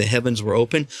praying, the heavens were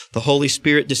open, the Holy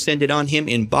Spirit descended on him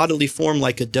in bodily form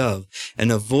like a dove,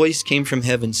 and a voice came from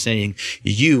heaven saying,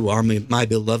 you are my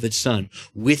beloved Son.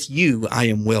 With you I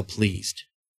am well pleased.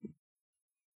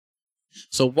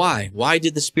 So why? Why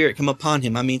did the Spirit come upon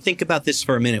him? I mean, think about this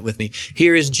for a minute with me.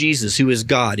 Here is Jesus, who is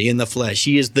God in the flesh.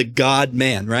 He is the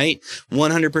God-man, right?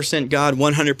 100% God,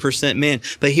 100% man.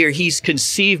 But here he's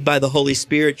conceived by the Holy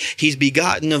Spirit. He's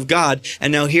begotten of God.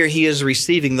 And now here he is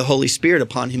receiving the Holy Spirit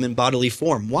upon him in bodily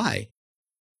form. Why?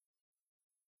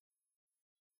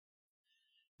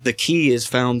 The key is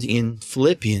found in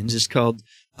Philippians. It's called,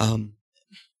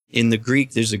 in the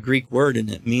Greek, there's a Greek word and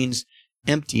it means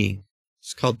emptying.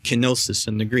 It's called kenosis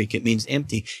in the Greek. It means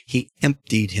empty. He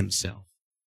emptied himself.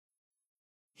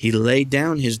 He laid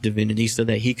down his divinity so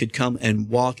that he could come and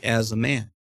walk as a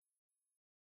man.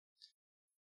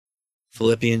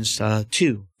 Philippians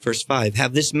 2, verse 5,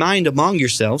 have this mind among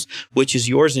yourselves, which is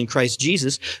yours in Christ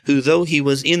Jesus, who though he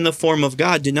was in the form of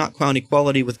God, did not count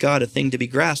equality with God a thing to be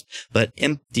grasped, but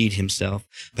emptied himself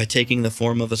by taking the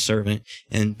form of a servant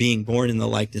and being born in the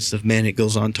likeness of men. It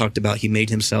goes on, talked about he made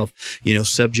himself,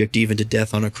 subject even to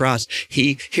death on a cross.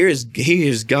 He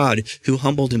is God who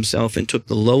humbled himself and took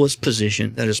the lowest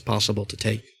position that is possible to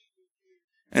take.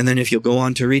 And then if you'll go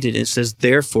on to read it, it says,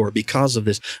 therefore, because of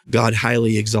this, God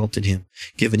highly exalted him,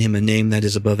 given him a name that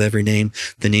is above every name,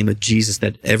 the name of Jesus,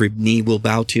 that every knee will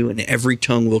bow to and every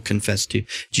tongue will confess to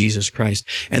Jesus Christ.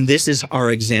 And this is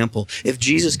our example. If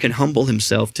Jesus can humble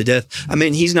himself to death, I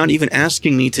mean, he's not even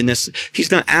asking me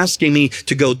he's not asking me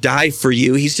to go die for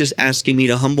you. He's just asking me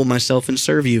to humble myself and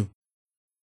serve you.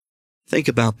 Think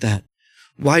about that.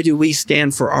 Why do we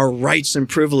stand for our rights and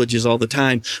privileges all the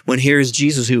time when here is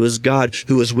Jesus, who is God,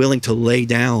 who is willing to lay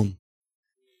down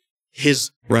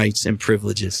his rights and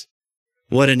privileges?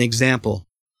 What an example.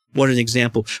 What an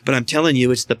example. But I'm telling you,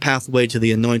 it's the pathway to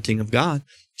the anointing of God.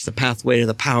 It's the pathway to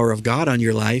the power of God on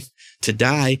your life. To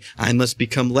die, I must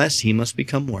become less. He must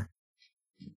become more.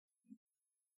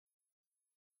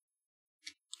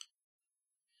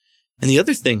 And the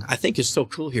other thing I think is so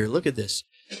cool here, look at this.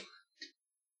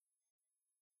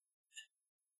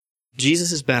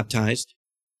 Jesus is baptized.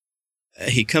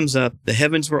 He comes up, the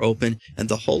heavens were open, and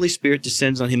the Holy Spirit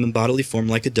descends on him in bodily form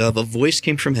like a dove. A voice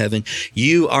came from heaven.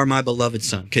 You are my beloved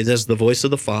Son. Okay, that's the voice of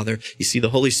the Father. You see the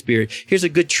Holy Spirit. Here's a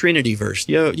good Trinity verse.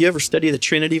 You ever study the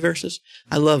Trinity verses?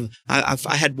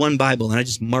 I had one Bible, and I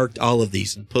just marked all of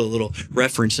these and put a little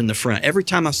reference in the front. Every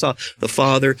time I saw the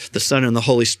Father, the Son, and the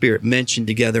Holy Spirit mentioned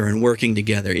together and working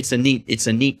together, it's a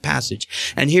neat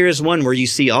passage. And here is one where you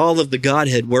see all of the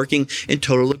Godhead working in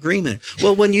total agreement.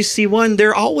 Well, when you see one,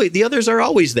 the others are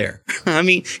always there. I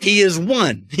mean, he is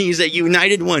one. He's a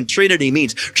united one. Trinity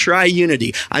means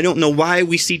triunity. I don't know why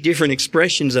we see different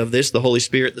expressions of this, the Holy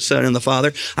Spirit, the Son, and the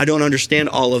Father. I don't understand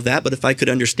all of that, but if I could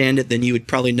understand it, then you would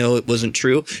probably know it wasn't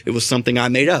true. It was something I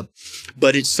made up.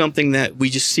 But it's something that we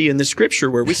just see in the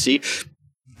scripture where we see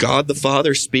God the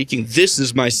Father speaking, this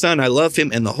is my Son, I love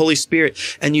him, and the Holy Spirit.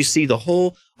 And you see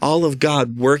all of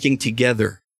God working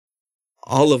together.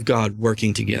 All of God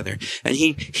working together. And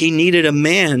he needed a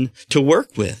man to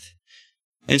work with.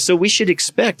 And so we should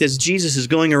expect, as Jesus is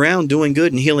going around doing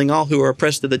good and healing all who are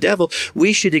oppressed of the devil,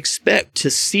 we should expect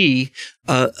to see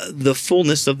the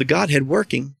fullness of the Godhead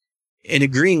working and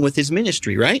agreeing with his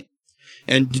ministry, right?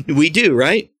 And we do,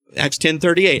 right? Acts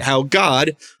 10:38, how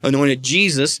God anointed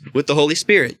Jesus with the Holy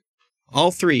Spirit.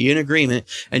 All three in agreement.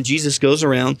 And Jesus goes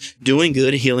around doing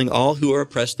good, healing all who are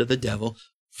oppressed of the devil,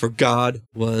 for God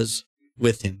was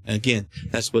with him. Again,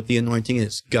 that's what the anointing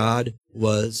is. God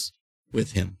was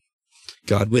with him.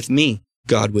 God with me.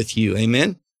 God with you.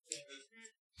 Amen?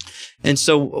 And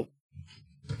so,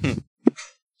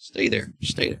 stay there.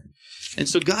 And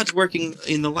so God's working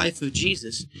in the life of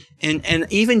Jesus. And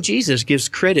even Jesus gives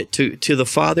credit to the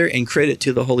Father and credit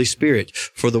to the Holy Spirit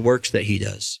for the works that he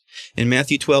does. In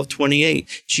Matthew 12:28,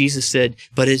 Jesus said,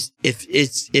 but if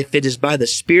it is by the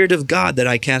Spirit of God that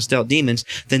I cast out demons,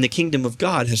 then the kingdom of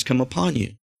God has come upon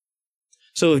you.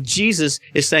 So if Jesus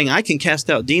is saying, I can cast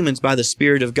out demons by the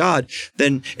Spirit of God,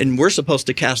 and we're supposed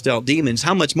to cast out demons,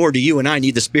 how much more do you and I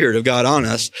need the Spirit of God on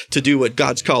us to do what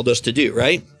God's called us to do,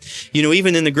 right? You know,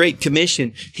 even in the Great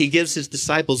Commission, he gives his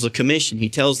disciples a commission. He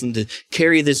tells them to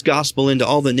carry this gospel into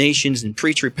all the nations and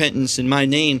preach repentance in my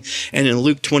name. And in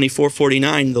Luke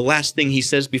 24:49, the last thing he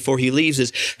says before he leaves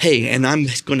is, hey, and I'm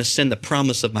going to send the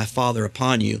promise of my Father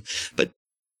upon you. But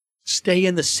stay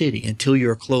in the city until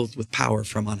you're clothed with power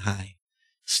from on high.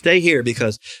 Stay here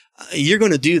because you're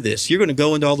going to do this. You're going to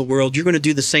go into all the world. You're going to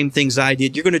do the same things I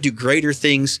did. You're going to do greater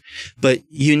things, but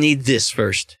you need this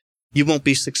first. You won't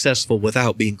be successful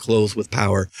without being clothed with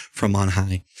power from on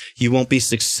high. You won't be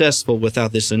successful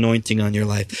without this anointing on your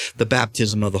life, the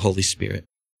baptism of the Holy Spirit.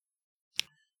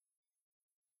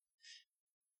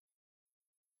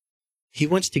 He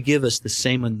wants to give us the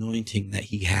same anointing that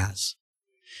he has.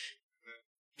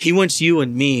 He wants you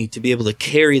and me to be able to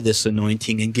carry this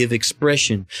anointing and give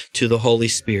expression to the Holy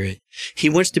Spirit. He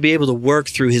wants to be able to work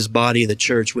through his body, the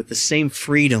church, with the same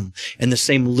freedom and the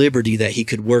same liberty that he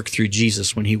could work through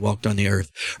Jesus when he walked on the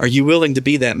earth. Are you willing to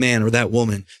be that man or that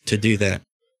woman to do that?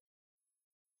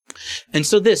 And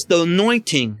so the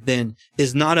anointing then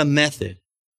is not a method.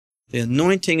 The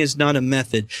anointing is not a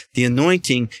method. The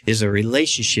anointing is a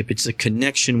relationship. It's a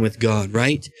connection with God,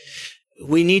 right?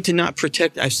 We need to not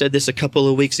protect, I said this a couple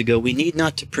of weeks ago, we need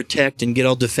not to protect and get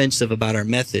all defensive about our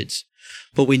methods.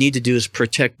 What we need to do is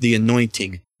protect the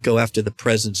anointing, go after the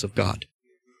presence of God,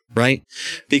 right?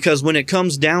 Because when it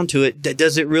comes down to it,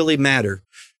 does it really matter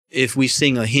if we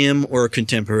sing a hymn or a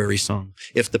contemporary song?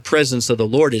 If the presence of the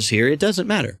Lord is here, it doesn't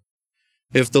matter.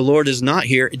 If the Lord is not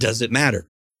here, it doesn't matter.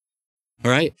 All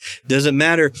right? Doesn't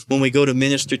matter when we go to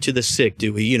minister to the sick.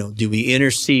 Do we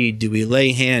intercede? Do we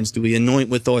lay hands? Do we anoint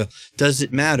with oil? Does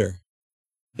it matter?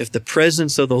 If the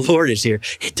presence of the Lord is here,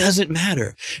 it doesn't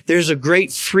matter. There's a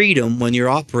great freedom when you're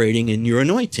operating in your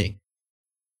anointing.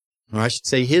 Or I should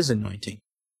say his anointing.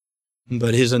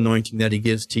 But his anointing that he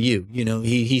gives to you. You know,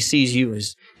 he sees you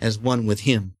as one with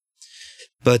him.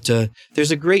 But there's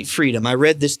a great freedom. I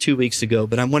read this 2 weeks ago,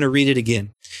 but I want to read it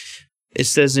again. It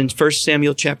says in 1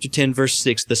 Samuel chapter 10, verse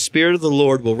 6, the Spirit of the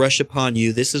Lord will rush upon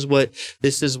you. This is what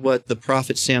the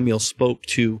prophet Samuel spoke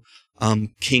to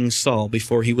King Saul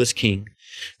before he was king.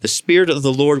 The Spirit of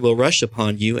the Lord will rush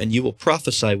upon you, and you will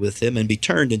prophesy with him and be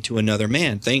turned into another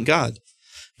man. Thank God.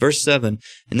 Verse 7,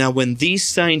 and now when these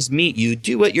signs meet you,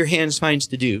 do what your hands finds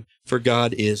to do, for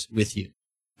God is with you.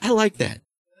 I like that.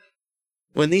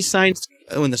 When the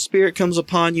Spirit comes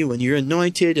upon you, when you're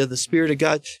anointed of the Spirit of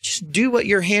God, just do what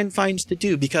your hand finds to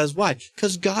do. Because why?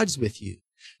 Because God's with you.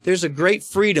 There's a great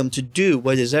freedom to do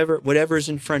whatever is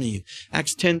in front of you.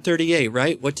 Acts 10:38,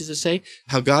 right? What does it say?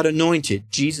 How God anointed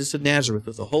Jesus of Nazareth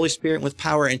with the Holy Spirit and with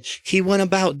power, and he went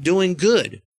about doing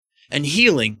good and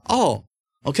healing all.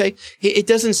 Okay? It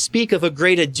doesn't speak of a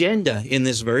great agenda in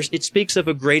this verse. It speaks of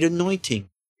a great anointing.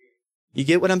 You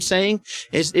get what I'm saying?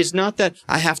 It's not that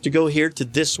I have to go here to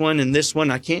this one and this one.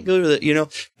 I can't go to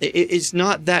it's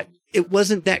not that, it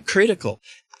wasn't that critical.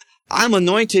 I'm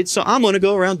anointed, so I'm going to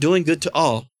go around doing good to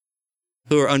all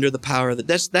who are under the power of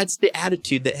that's the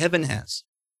attitude that heaven has.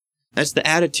 That's the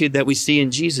attitude that we see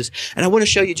in Jesus. And I want to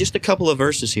show you just a couple of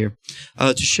verses here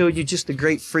to show you just the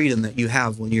great freedom that you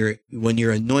have when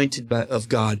you're anointed of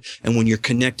God and when you're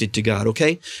connected to God,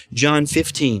 okay? John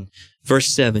 15, verse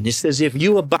 7, it says, if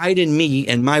you abide in me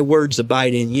and my words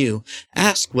abide in you,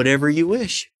 ask whatever you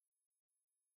wish.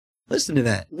 Listen to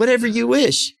that. Whatever you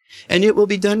wish, and it will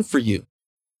be done for you.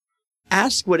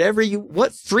 Ask what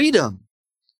freedom.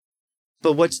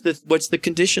 But what's the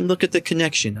condition? Look at the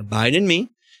connection. Abide in me,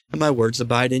 and my words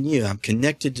abide in you. I'm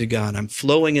connected to God. I'm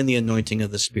flowing in the anointing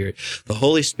of the Spirit. The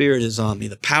Holy Spirit is on me.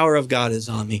 The power of God is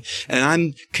on me. And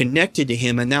I'm connected to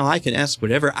Him, and now I can ask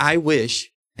whatever I wish,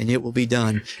 and it will be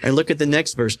done. And look at the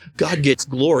next verse. God gets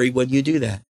glory when you do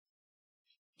that.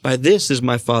 By this is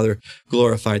my Father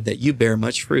glorified, that you bear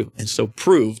much fruit, and so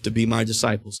prove to be my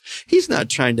disciples. He's not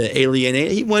trying to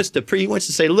alienate. He wants to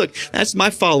say, look, that's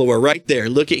my follower right there.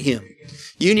 Look at him.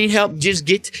 You need help, just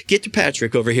get to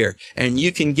Patrick over here, and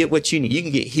you can get what you need. You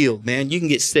can get healed, man. You can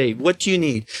get saved. What do you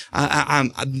need?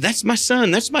 That's my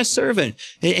son. That's my servant.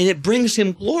 And it brings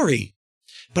him glory.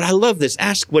 But I love this.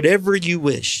 Ask whatever you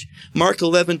wish. Mark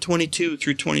 11:22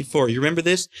 through 24. You remember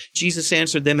this? Jesus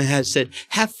answered them and had said,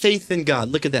 have faith in God.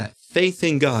 Look at that. Faith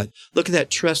in God. Look at that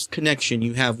trust connection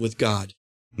you have with God.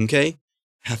 Okay?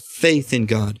 Have faith in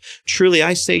God. Truly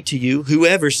I say to you,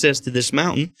 whoever says to this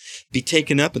mountain, be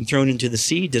taken up and thrown into the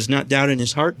sea, does not doubt in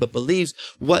his heart, but believes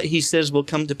what he says will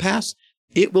come to pass,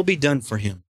 it will be done for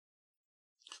him.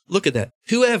 Look at that.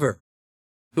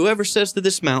 Whoever says to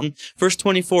this mountain, verse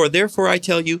 24, therefore I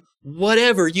tell you,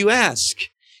 whatever you ask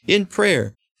in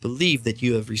prayer, believe that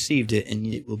you have received it and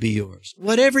it will be yours.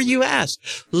 Whatever you ask,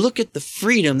 look at the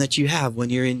freedom that you have when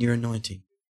you're in your anointing.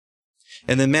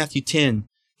 And then Matthew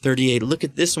 10:38, look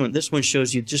at this one. This one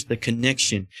shows you just the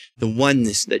connection, the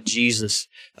oneness that Jesus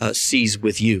sees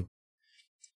with you.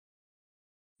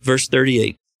 Verse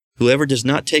 38, whoever does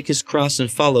not take his cross and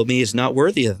follow me is not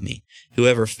worthy of me.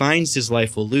 Whoever finds his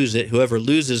life will lose it. Whoever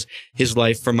loses his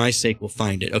life for my sake will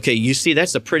find it. Okay, you see,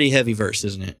 that's a pretty heavy verse,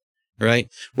 isn't it? Right?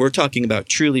 We're talking about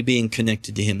truly being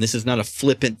connected to him. This is not a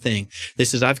flippant thing.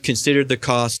 This is, I've considered the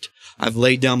cost. I've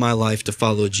laid down my life to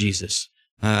follow Jesus.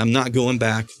 I'm not going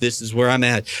back. This is where I'm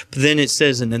at. But then it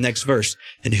says in the next verse,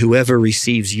 and whoever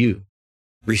receives you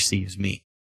receives me.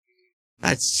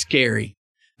 That's scary.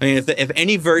 I mean, if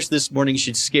any verse this morning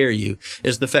should scare you,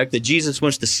 is the fact that Jesus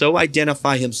wants to so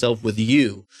identify himself with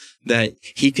you that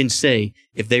he can say,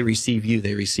 if they receive you,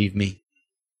 they receive me.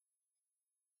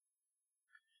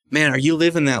 Man, are you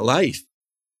living that life?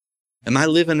 Am I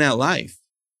living that life?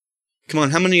 Come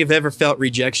on, how many have ever felt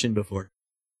rejection before?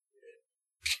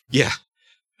 Yeah.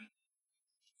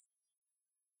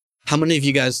 How many of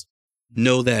you guys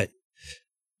know that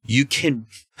you can,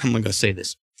 how am I going to say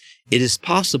this? It is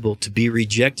possible to be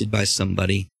rejected by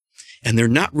somebody, and they're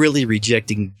not really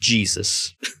rejecting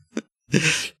Jesus.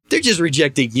 They're just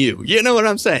rejecting you. You know what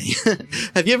I'm saying?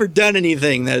 Have you ever done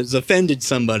anything that has offended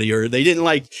somebody or they didn't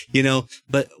like,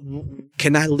 but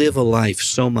can I live a life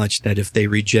so much that if they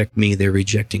reject me, they're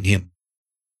rejecting him?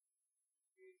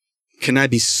 Can I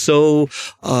be so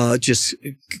just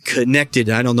connected,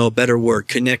 I don't know a better word,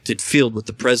 connected, filled with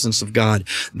the presence of God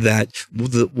that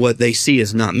what they see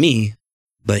is not me,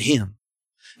 but him.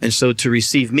 And so to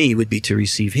receive me would be to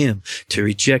receive him. To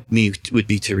reject me would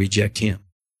be to reject him.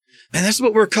 And that's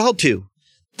what we're called to.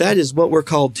 That is what we're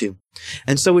called to.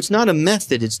 And so it's not a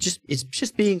method. It's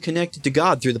just being connected to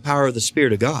God through the power of the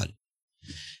Spirit of God.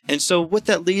 And so what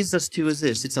that leads us to is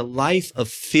this. It's a life of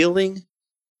filling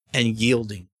and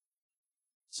yielding.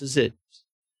 This is it.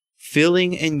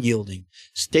 Filling and yielding.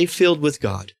 Stay filled with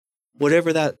God.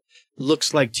 Whatever that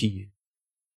looks like to you.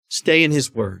 Stay in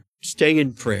his word. Stay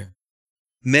in prayer.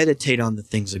 Meditate on the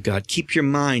things of God. Keep your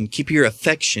mind, keep your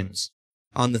affections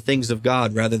on the things of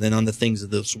God rather than on the things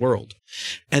of this world.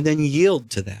 And then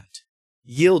yield to that.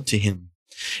 Yield to him.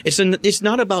 It's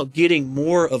not about getting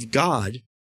more of God.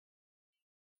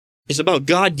 It's about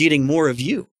God getting more of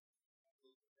you.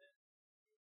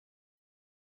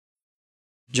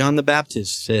 John the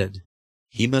Baptist said,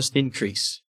 he must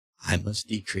increase, I must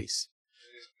decrease.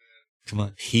 Come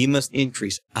on. He must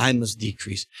increase. I must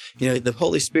decrease. The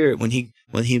Holy Spirit, when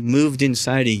he moved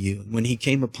inside of you, when he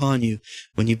came upon you,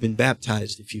 when you've been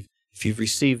baptized, if you've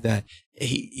received that,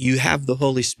 you have the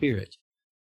Holy Spirit.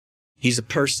 He's a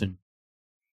person.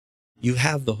 You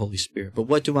have the Holy Spirit. But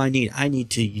what do I need? I need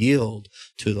to yield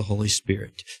to the Holy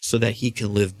Spirit so that he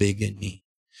can live big in me.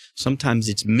 Sometimes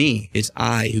it's me, it's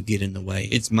I who get in the way.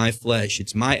 It's my flesh.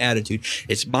 It's my attitude.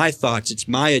 It's my thoughts. It's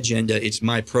my agenda. It's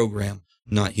my program,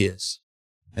 not his.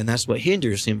 And that's what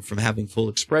hinders him from having full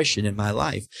expression in my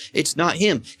life. It's not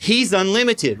him. He's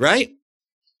unlimited, right?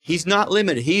 He's not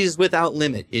limited. He is without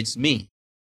limit. It's me.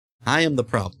 I am the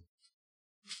problem.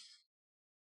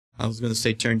 I was going to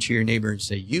say turn to your neighbor and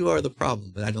say, you are the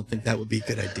problem, but I don't think that would be a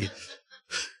good idea.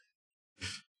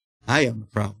 I am the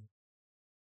problem.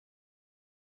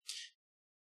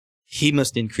 He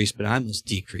must increase, but I must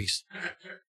decrease.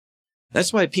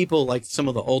 That's why people like some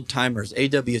of the old timers,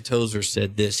 A.W. Tozer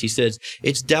said this. He says,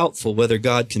 it's doubtful whether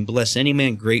God can bless any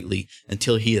man greatly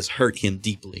until he has hurt him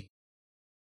deeply.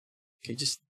 Okay,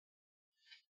 just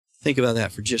think about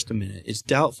that for just a minute. It's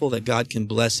doubtful that God can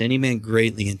bless any man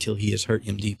greatly until he has hurt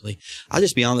him deeply. I'll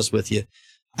just be honest with you.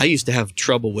 I used to have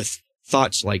trouble with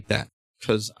thoughts like that.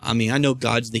 Because, I mean, I know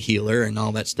God's the healer and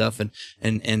all that stuff. And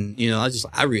you know,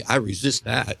 I resist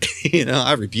that. You know,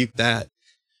 I rebuke that.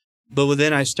 But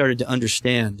then I started to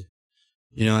understand,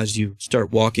 you know, as you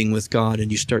start walking with God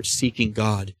and you start seeking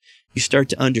God, you start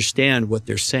to understand what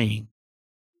they're saying.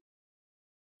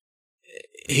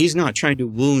 He's not trying to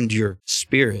wound your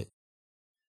spirit.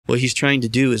 What he's trying to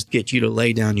do is get you to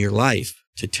lay down your life,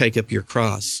 to take up your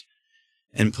cross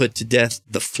and put to death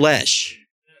the flesh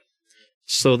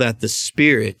so that the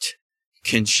spirit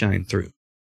can shine through,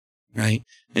 right?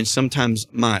 And sometimes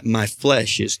my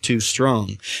flesh is too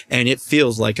strong and it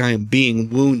feels like I am being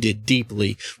wounded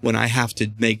deeply when I have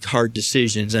to make hard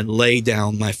decisions and lay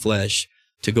down my flesh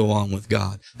to go on with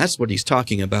God. That's what he's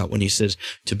talking about when he says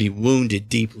to be wounded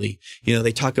deeply. You know,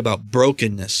 they talk about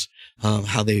brokenness,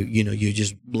 how they, you know, you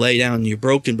just lay down and you're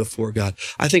broken before God.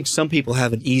 I think some people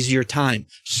have an easier time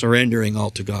surrendering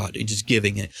all to God and just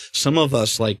giving it. Some of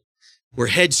us, like, we're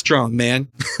headstrong, man.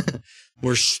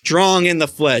 We're strong in the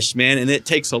flesh, man, and it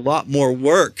takes a lot more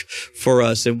work for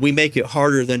us, and we make it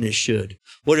harder than it should.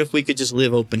 What if we could just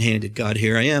live open-handed? God,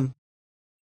 here I am.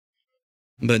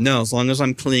 But no, as long as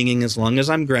I'm clinging, as long as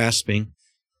I'm grasping,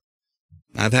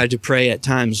 I've had to pray at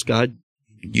times, God,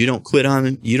 you don't quit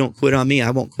on me,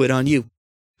 I won't quit on you.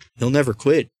 He'll never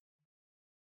quit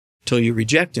till you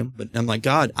reject him. But I'm like,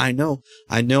 God, I know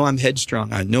I'm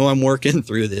headstrong. I know I'm working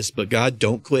through this, but God,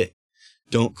 don't quit.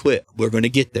 Don't quit. We're going to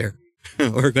get there.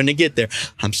 We're going to get there.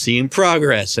 I'm seeing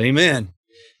progress. Amen.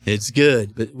 It's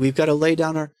good. But we've got to lay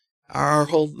down the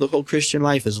whole Christian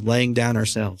life is laying down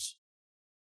ourselves.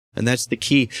 And that's the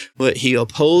key. But he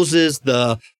opposes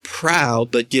the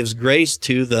proud, but gives grace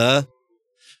to the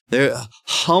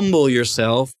humble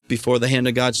yourself before the hand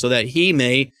of God so that he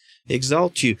may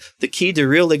exalt you. The key to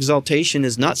real exaltation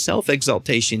is not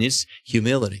self-exaltation. It's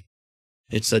humility.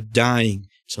 It's a dying.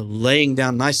 It's a laying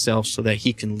down myself so that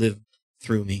he can live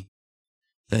through me,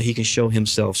 that he can show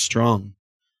himself strong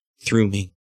through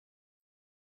me.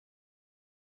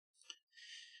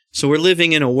 So we're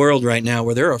living in a world right now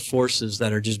where there are forces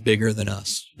that are just bigger than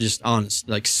us. Just honest.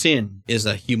 Like sin is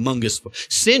a humongous force.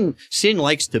 Sin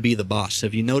likes to be the boss.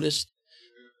 Have you noticed?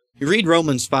 You read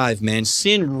Romans 5, man.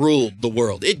 Sin ruled the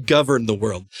world. It governed the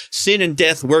world. Sin and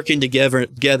death working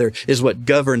together is what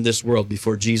governed this world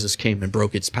before Jesus came and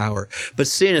broke its power. But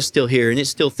sin is still here and it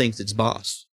still thinks it's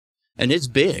boss. And it's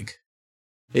big.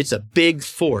 It's a big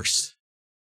force.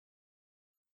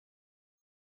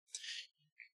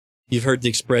 You've heard the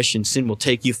expression, sin will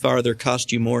take you farther,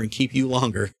 cost you more, and keep you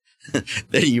longer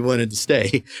than you wanted to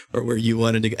stay or where you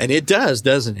wanted to go. And it does,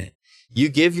 doesn't it? You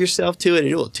give yourself to it,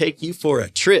 it will take you for a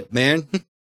trip, man.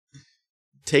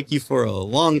 Take you for a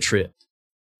long trip.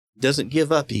 Doesn't give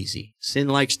up easy. Sin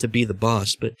likes to be the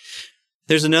boss. But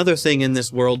there's another thing in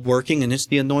this world working, and it's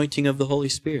the anointing of the Holy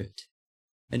Spirit.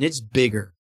 And it's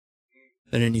bigger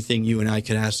than anything you and I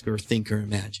could ask or think or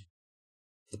imagine.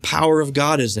 The power of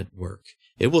God is at work.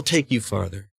 It will take you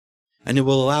farther, and it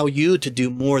will allow you to do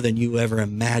more than you ever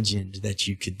imagined that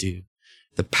you could do.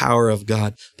 The power of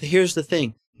God. But here's the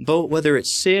thing. Whether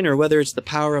it's sin or whether it's the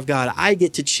power of God, I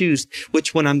get to choose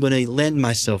which one I'm going to lend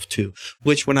myself to,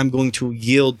 which one I'm going to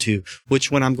yield to,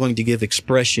 which one I'm going to give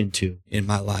expression to in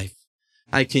my life.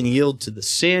 I can yield to the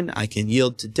sin. I can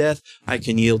yield to death. I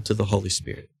can yield to the Holy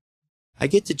Spirit. I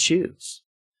get to choose.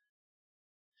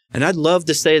 And I'd love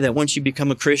to say that once you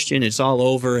become a Christian, it's all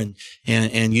over and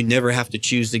you never have to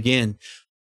choose again.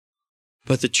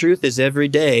 But the truth is every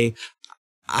day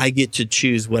I get to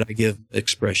choose what I give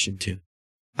expression to.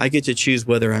 I get to choose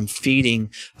whether I'm feeding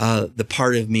the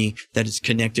part of me that is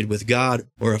connected with God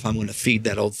or if I'm going to feed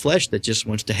that old flesh that just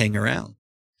wants to hang around.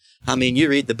 I mean, you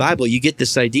read the Bible, you get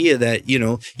this idea that, you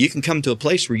know, you can come to a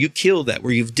place where you kill that,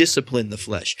 where you've disciplined the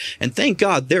flesh. And thank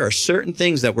God there are certain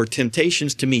things that were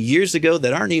temptations to me years ago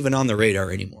that aren't even on the radar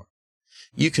anymore.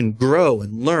 You can grow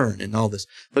and learn and all this.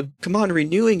 But come on,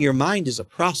 renewing your mind is a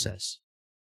process.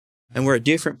 And we're at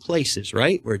different places,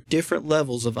 right? We're at different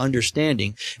levels of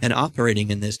understanding and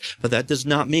operating in this. But that does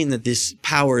not mean that this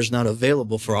power is not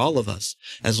available for all of us,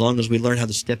 as long as we learn how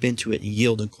to step into it and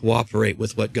yield and cooperate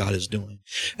with what God is doing.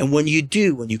 And when you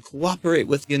do, when you cooperate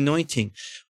with the anointing,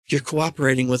 you're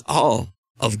cooperating with all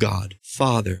of God,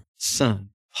 Father, Son,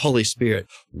 Holy Spirit,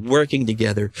 working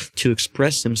together to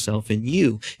express himself in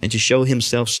you and to show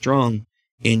himself strong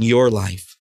in your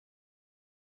life.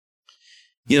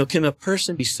 You know, can a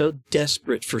person be so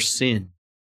desperate for sin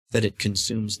that it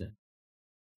consumes them?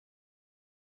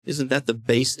 Isn't that the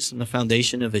basis and the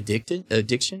foundation of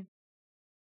addiction?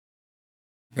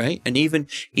 Right? And even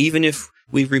if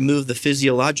we remove the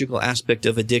physiological aspect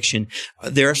of addiction,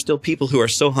 there are still people who are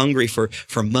so hungry for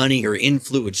money or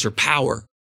influence or power,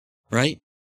 right?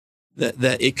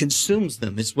 That it consumes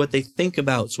them. It's what they think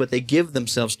about. It's what they give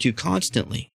themselves to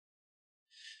constantly.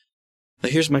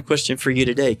 But here's my question for you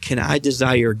today. Can I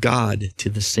desire God to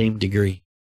the same degree?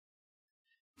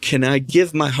 Can I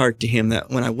give my heart to him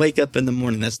that when I wake up in the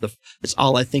morning, that's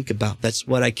all I think about. That's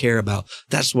what I care about.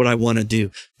 That's what I want to do,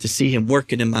 to see him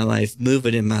working in my life,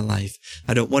 moving in my life.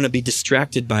 I don't want to be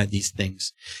distracted by these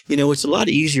things. You know, it's a lot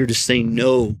easier to say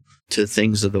no to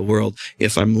things of the world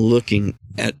if I'm looking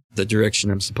at the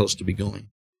direction I'm supposed to be going.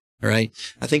 All right?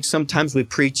 I think sometimes we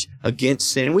preach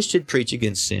against sin, and we should preach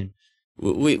against sin.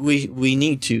 We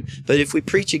need to. But if we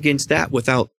preach against that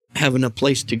without having a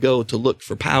place to go to look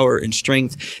for power and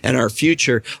strength and our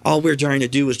future, all we're trying to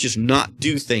do is just not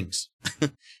do things.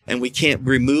 And we can't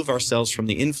remove ourselves from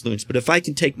the influence. But if I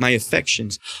can take my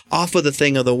affections off of the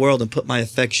thing of the world and put my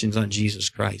affections on Jesus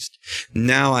Christ,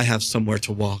 now I have somewhere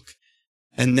to walk.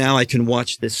 And now I can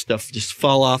watch this stuff just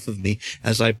fall off of me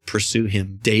as I pursue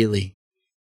him daily.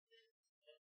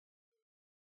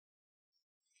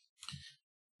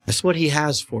 That's what he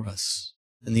has for us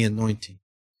in the anointing.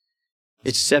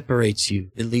 It separates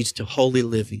you. It leads to holy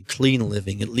living, clean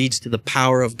living. It leads to the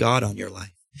power of God on your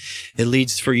life. It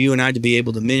leads for you and I to be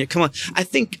able to come on. I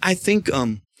think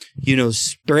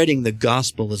spreading the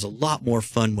gospel is a lot more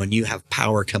fun when you have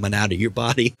power coming out of your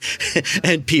body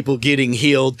and people getting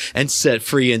healed and set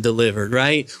free and delivered,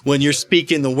 right? When you're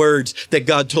speaking the words that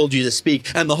God told you to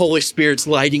speak and the Holy Spirit's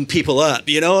lighting people up,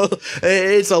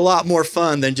 it's a lot more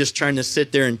fun than just trying to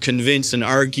sit there and convince and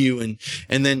argue.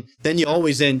 And then you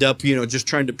always end up, just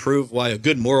trying to prove why a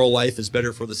good moral life is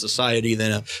better for the society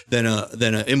than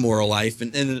an immoral life.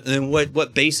 And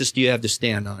what basis do you have to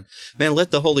stand on? Man,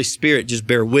 let the Holy Spirit just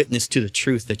bear witness to the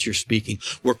truth that you're speaking.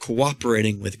 We're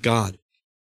cooperating with God.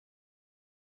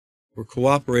 We're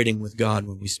cooperating with God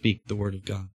when we speak the word of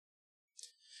God.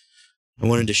 I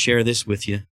wanted to share this with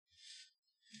you.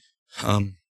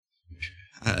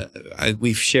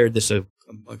 We've shared this a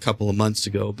couple of months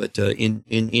ago, but in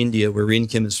India, where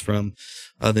Rinkim is from,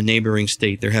 the neighboring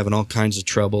state, they're having all kinds of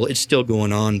trouble. It's still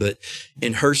going on, but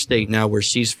in her state now, where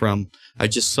she's from, I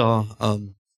just saw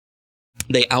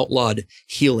they outlawed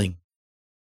healing.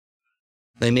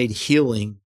 They made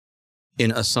healing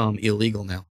in Assam illegal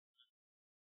now.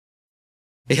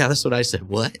 Yeah, that's what I said.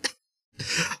 What?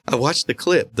 I watched the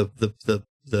clip.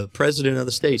 The president of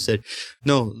the state said,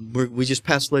 no, we just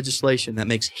passed legislation that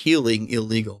makes healing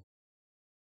illegal.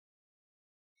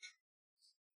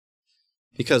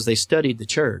 Because they studied the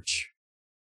church.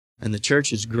 And the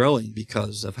church is growing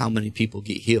because of how many people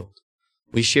get healed.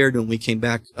 We shared when we came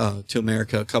back to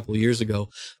America a couple of years ago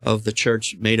of the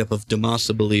church made up of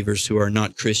Dhammasa believers who are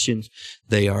not Christians.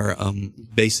 They are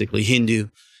basically Hindu,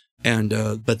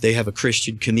 but they have a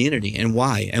Christian community. And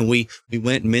why? And we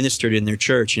went and ministered in their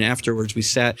church, and afterwards we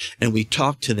sat and we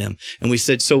talked to them. And we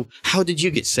said, so how did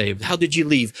you get saved? How did you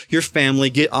leave your family,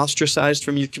 get ostracized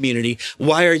from your community?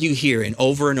 Why are you here? And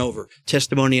over,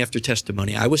 testimony after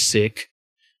testimony. I was sick.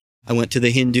 I went to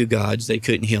the Hindu gods. They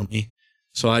couldn't heal me.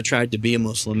 So I tried to be a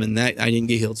Muslim, and that I didn't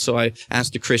get healed. So I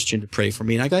asked a Christian to pray for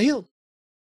me, and I got healed.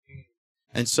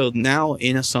 And so now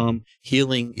in Assam,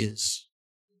 healing is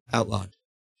outlawed.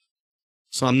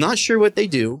 So I'm not sure what they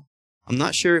do. I'm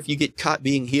not sure if you get caught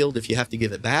being healed, if you have to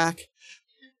give it back.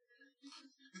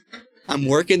 I'm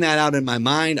working that out in my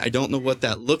mind. I don't know what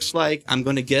that looks like. I'm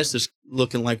going to guess it's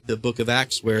looking like the book of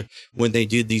Acts, where when they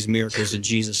did these miracles in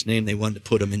Jesus' name, they wanted to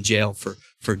put them in jail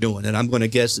for doing it. I'm going to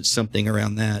guess it's something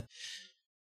around that.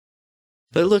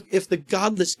 But look, if the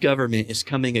godless government is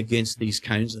coming against these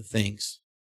kinds of things,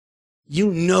 you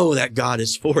know that God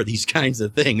is for these kinds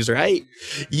of things, right?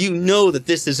 You know that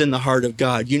this is in the heart of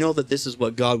God. You know that this is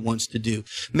what God wants to do.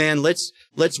 Man, let's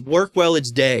work while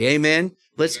it's day. Amen.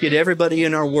 Let's get everybody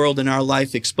in our world, in our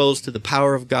life, exposed to the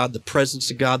power of God, the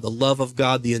presence of God, the love of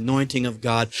God, the anointing of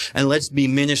God. And let's be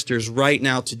ministers right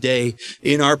now today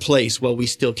in our place while we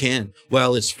still can,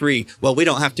 while it's free, while we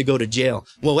don't have to go to jail.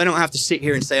 Well, we don't have to sit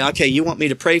here and say, okay, you want me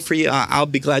to pray for you? I'll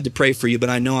be glad to pray for you, but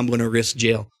I know I'm going to risk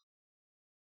jail.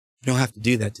 You don't have to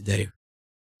do that today.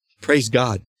 Praise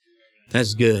God.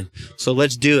 That's good. So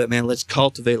let's do it, man. Let's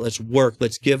cultivate. Let's work.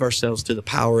 Let's give ourselves to the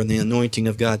power and the anointing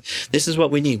of God. This is what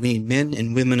we need. We need men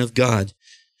and women of God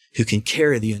who can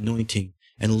carry the anointing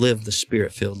and live the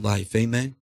Spirit-filled life.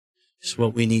 Amen? This is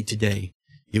what we need today.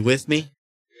 You with me?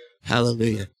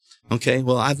 Hallelujah. Okay,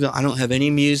 well, I don't have any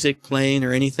music playing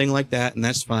or anything like that, and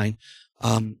that's fine.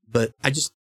 But I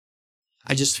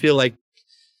just feel like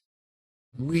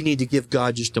we need to give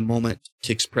God just a moment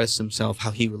to express himself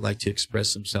how he would like to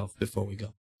express himself before we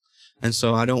go. And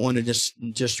so I don't want to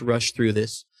just rush through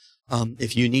this.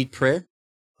 If you need prayer,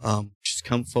 just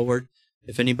come forward.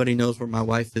 If anybody knows where my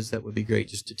wife is, that would be great,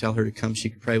 just to tell her to come. She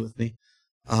can pray with me.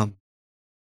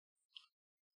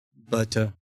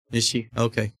 Is she?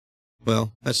 Okay.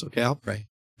 Well, that's okay. I'll pray.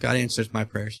 God answers my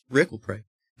prayers. Rick will pray.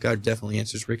 God definitely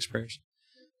answers Rick's prayers.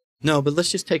 No, but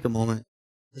let's just take a moment.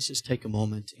 Let's just take a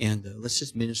moment and let's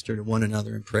just minister to one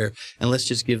another in prayer. And let's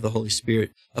just give the Holy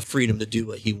Spirit a freedom to do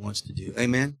what he wants to do.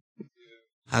 Amen?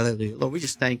 Hallelujah. Lord, we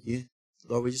just thank you.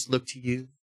 Lord, we just look to you.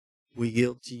 We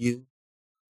yield to you.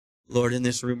 Lord, in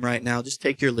this room right now, just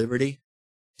take your liberty.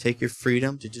 Take your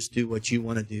freedom to just do what you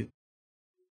want to do.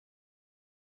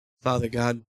 Father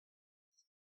God,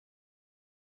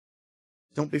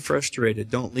 don't be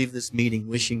frustrated. Don't leave this meeting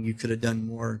wishing you could have done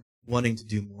more, wanting to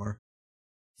do more.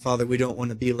 Father, we don't want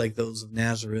to be like those of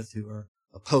Nazareth who are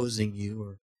opposing you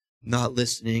or not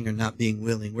listening or not being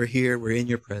willing. We're here. We're in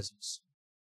your presence.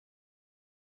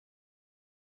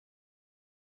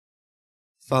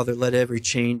 Father, let every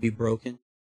chain be broken.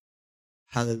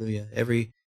 Hallelujah.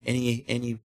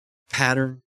 Any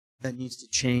pattern that needs to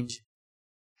change,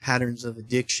 patterns of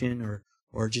addiction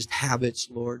or just habits,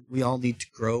 Lord, we all need to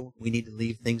grow. We need to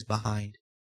leave things behind.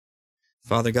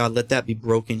 Father God, let that be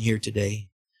broken here today.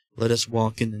 Let us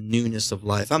walk in the newness of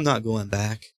life. I'm not going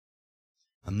back.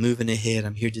 I'm moving ahead.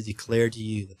 I'm here to declare to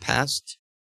you the past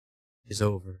is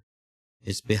over.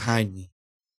 It's behind me.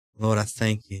 Lord, I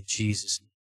thank you in Jesus' name.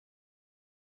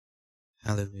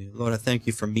 Hallelujah. Lord, I thank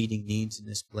you for meeting needs in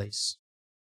this place.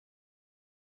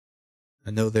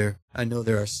 I know there are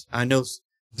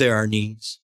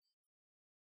needs.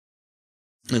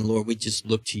 And Lord, we just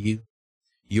look to you.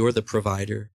 You're the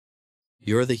provider.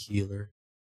 You're the healer.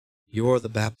 You're the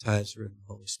baptizer in the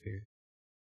Holy Spirit.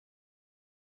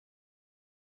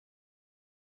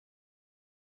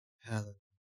 Hallelujah.